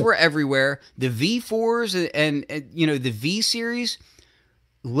Rockets were everywhere. The V4s and the V series,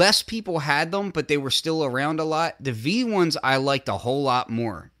 less people had them, but they were still around a lot. The V ones I liked a whole lot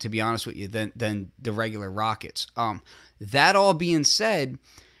more, to be honest with you, than the regular Rockets. That all being said,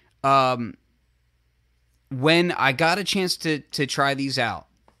 when I got a chance to try these out,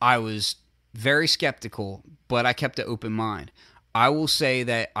 I was very skeptical, but I kept an open mind. I will say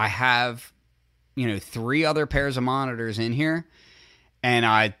that I have, 3 other pairs of monitors in here. And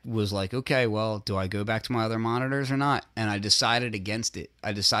I was like, okay, well, do I go back to my other monitors or not? And I decided against it.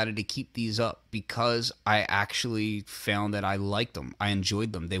 I decided to keep these up because I actually found that I liked them. I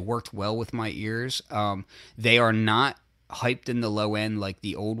enjoyed them. They worked well with my ears. They are not hyped in the low end like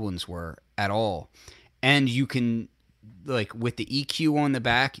the old ones were at all. And you can, like, with the EQ on the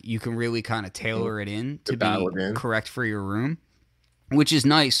back, you can really kind of tailor it in to be correct for your room, which is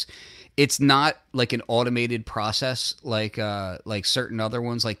nice. It's not like an automated process like certain other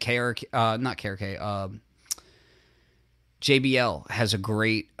ones like not KRK. JBL has a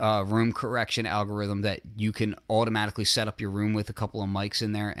great room correction algorithm that you can automatically set up your room with a couple of mics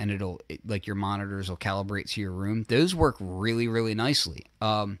in there, and like your monitors will calibrate to your room. Those work really, really nicely.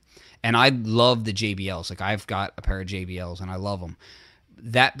 And I love the JBLs. Like, I've got a pair of JBLs and I love them.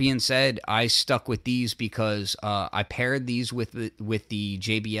 That being said, I stuck with these because I paired these with the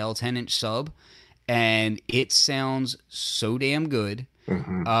JBL 10-inch sub, and it sounds so damn good.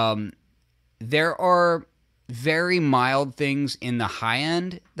 Mm-hmm. There are very mild things in the high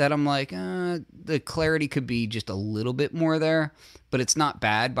end that I'm like, the clarity could be just a little bit more there, but it's not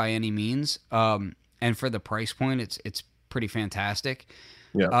bad by any means. And for the price point, it's pretty fantastic.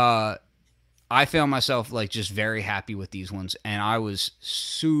 Yeah. I found myself like just very happy with these ones, and I was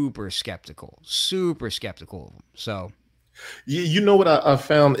super skeptical of them. So, you know what I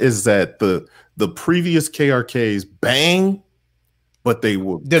found is that the previous KRKs bang, but they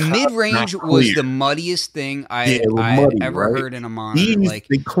were the mid range was the muddiest thing I had ever heard in a monitor. Like,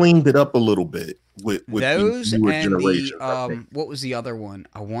 they cleaned it up a little bit with those and the what was the other one?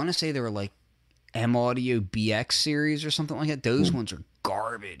 I want to say they were like M Audio BX series or something like that. Those ones are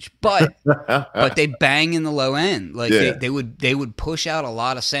garbage, but they bang in the low end. Like, they would push out a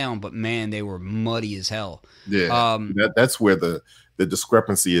lot of sound, but man, they were muddy as hell. Yeah, that's where the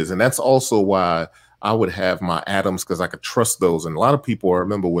discrepancy is, and that's also why I would have my Adams, because I could trust those. And a lot of people, I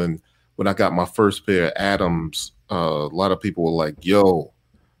remember when I got my first pair of Adams, a lot of people were like, "Yo,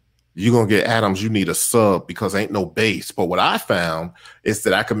 you're gonna get Adams, you need a sub because ain't no bass." But what I found is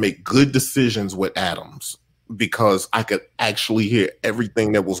that I could make good decisions with Adams because I could actually hear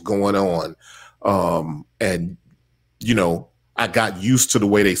everything that was going on. And, I got used to the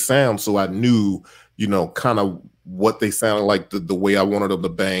way they sound. So I knew, kind of what they sounded like, the way I wanted them to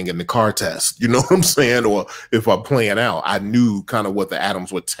bang in the car test. You know what I'm saying? Or if I'm playing out, I knew kind of what the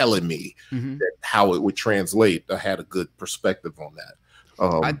Adams were telling me, how it would translate. I had a good perspective on that.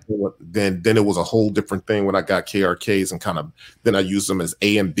 Then it was a whole different thing when I got KRKs, and then I used them as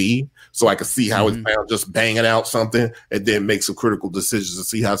A and B, so I could see how it sounds just banging out something, and then make some critical decisions to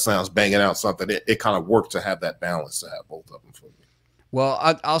see how it sounds banging out something. It kind of worked to have that balance, to have both of them for me.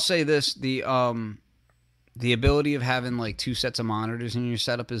 Well, I'll say this: the ability of having like 2 sets of monitors in your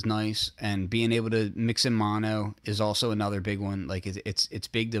setup is nice, and being able to mix in mono is also another big one. Like, it's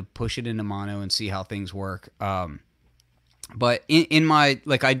big to push it into mono and see how things work. But in my,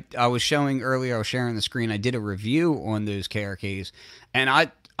 like, I was showing earlier, I was sharing the screen, I did a review on those KRKs, and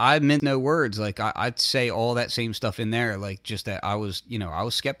I meant no words. Like, I'd say all that same stuff in there, like, just that I was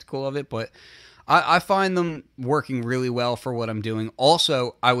skeptical of it, but I find them working really well for what I'm doing.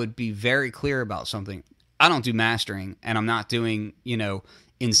 Also, I would be very clear about something. I don't do mastering, and I'm not doing,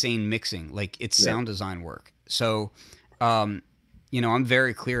 insane mixing. Like, it's sound design work. So, I'm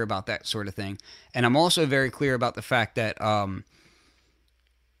very clear about that sort of thing. And I'm also very clear about the fact that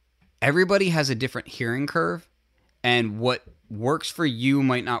everybody has a different hearing curve, and what works for you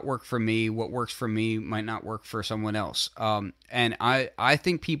might not work for me. What works for me might not work for someone else. And I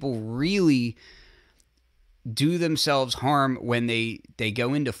think people really do themselves harm when they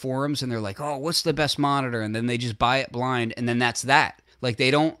go into forums and they're like, oh, what's the best monitor? And then they just buy it blind, and then that's that. Like,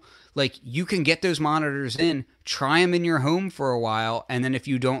 they don't, like, you can get those monitors in, try them in your home for a while, and then if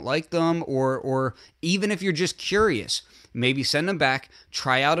you don't like them, or even if you're just curious, maybe send them back,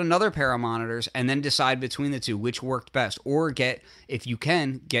 try out another pair of monitors, and then decide between the two which worked best. Or if you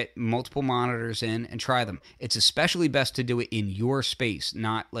can, get multiple monitors in and try them. It's especially best to do it in your space,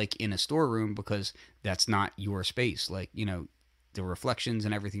 not like in a storeroom, because that's not your space. Like, the reflections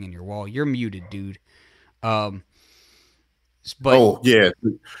and everything in your wall, you're muted, dude. But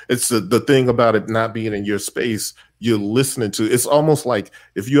it's the thing about it not being in your space. You're listening to. It's almost like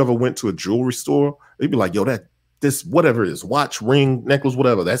if you ever went to a jewelry store, they'd be like, "Yo, this whatever it is, watch, ring, necklace,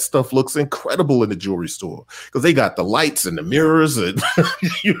 whatever. That stuff looks incredible in the jewelry store because they got the lights and the mirrors, and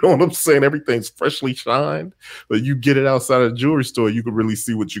you know what I'm saying. Everything's freshly shined. But you get it outside of the jewelry store, you can really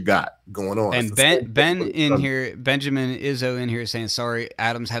see what you got going on." And Benjamin Izzo in here saying, "Sorry,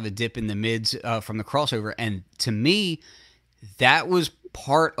 Adams have a dip in the mids from the crossover," and to me, that was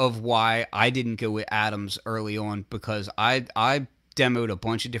part of why I didn't go with Adams early on, because I demoed a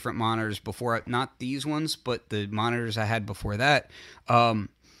bunch of different monitors before, not these ones, but the monitors I had before that. And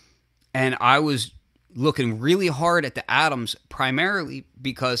I was looking really hard at the Adams primarily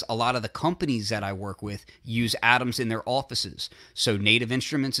because a lot of the companies that I work with use Adams in their offices. So Native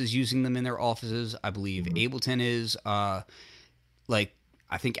Instruments is using them in their offices. I believe Ableton is. Like,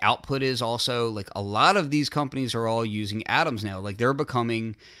 I think Output is also. Like, a lot of these companies are all using Adams now. Like, they're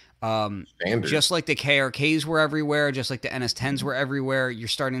becoming just like the KRKs were everywhere, just like the NS10s were everywhere. You're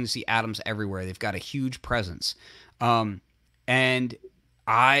starting to see Adams everywhere. They've got a huge presence. And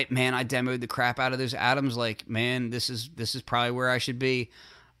I demoed the crap out of those Adams. Like, man, this is probably where I should be.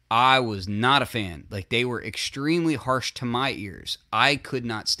 I was not a fan. Like, they were extremely harsh to my ears. I could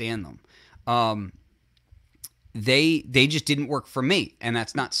not stand them. They just didn't work for me. And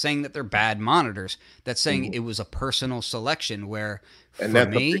that's not saying that they're bad monitors. That's saying it was a personal selection where, for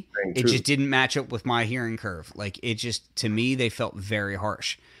me, it just didn't match up with my hearing curve. Like, it just, to me, they felt very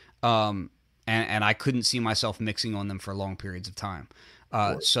harsh. And I couldn't see myself mixing on them for long periods of time.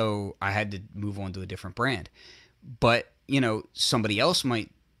 So I had to move on to a different brand. But, somebody else might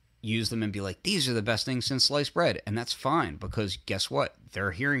use them and be like, these are the best things since sliced bread. And that's fine, because guess what?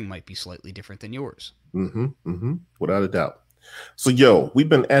 Their hearing might be slightly different than yours. Without a doubt. So, we've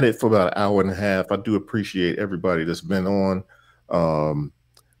been at it for about an hour and a half. I do appreciate everybody that's been on.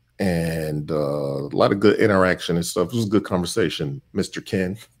 And a lot of good interaction and stuff. It was a good conversation, Mr.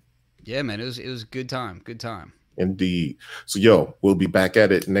 Ken. Yeah, man, it was a good time. Good time. Indeed. So, we'll be back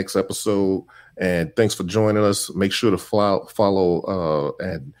at it next episode. And thanks for joining us. Make sure to follow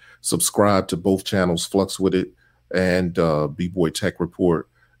and subscribe to both channels, Flux With It and B-Boy Tech Report.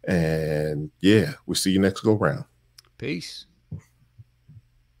 And yeah, we'll see you next go round. Peace.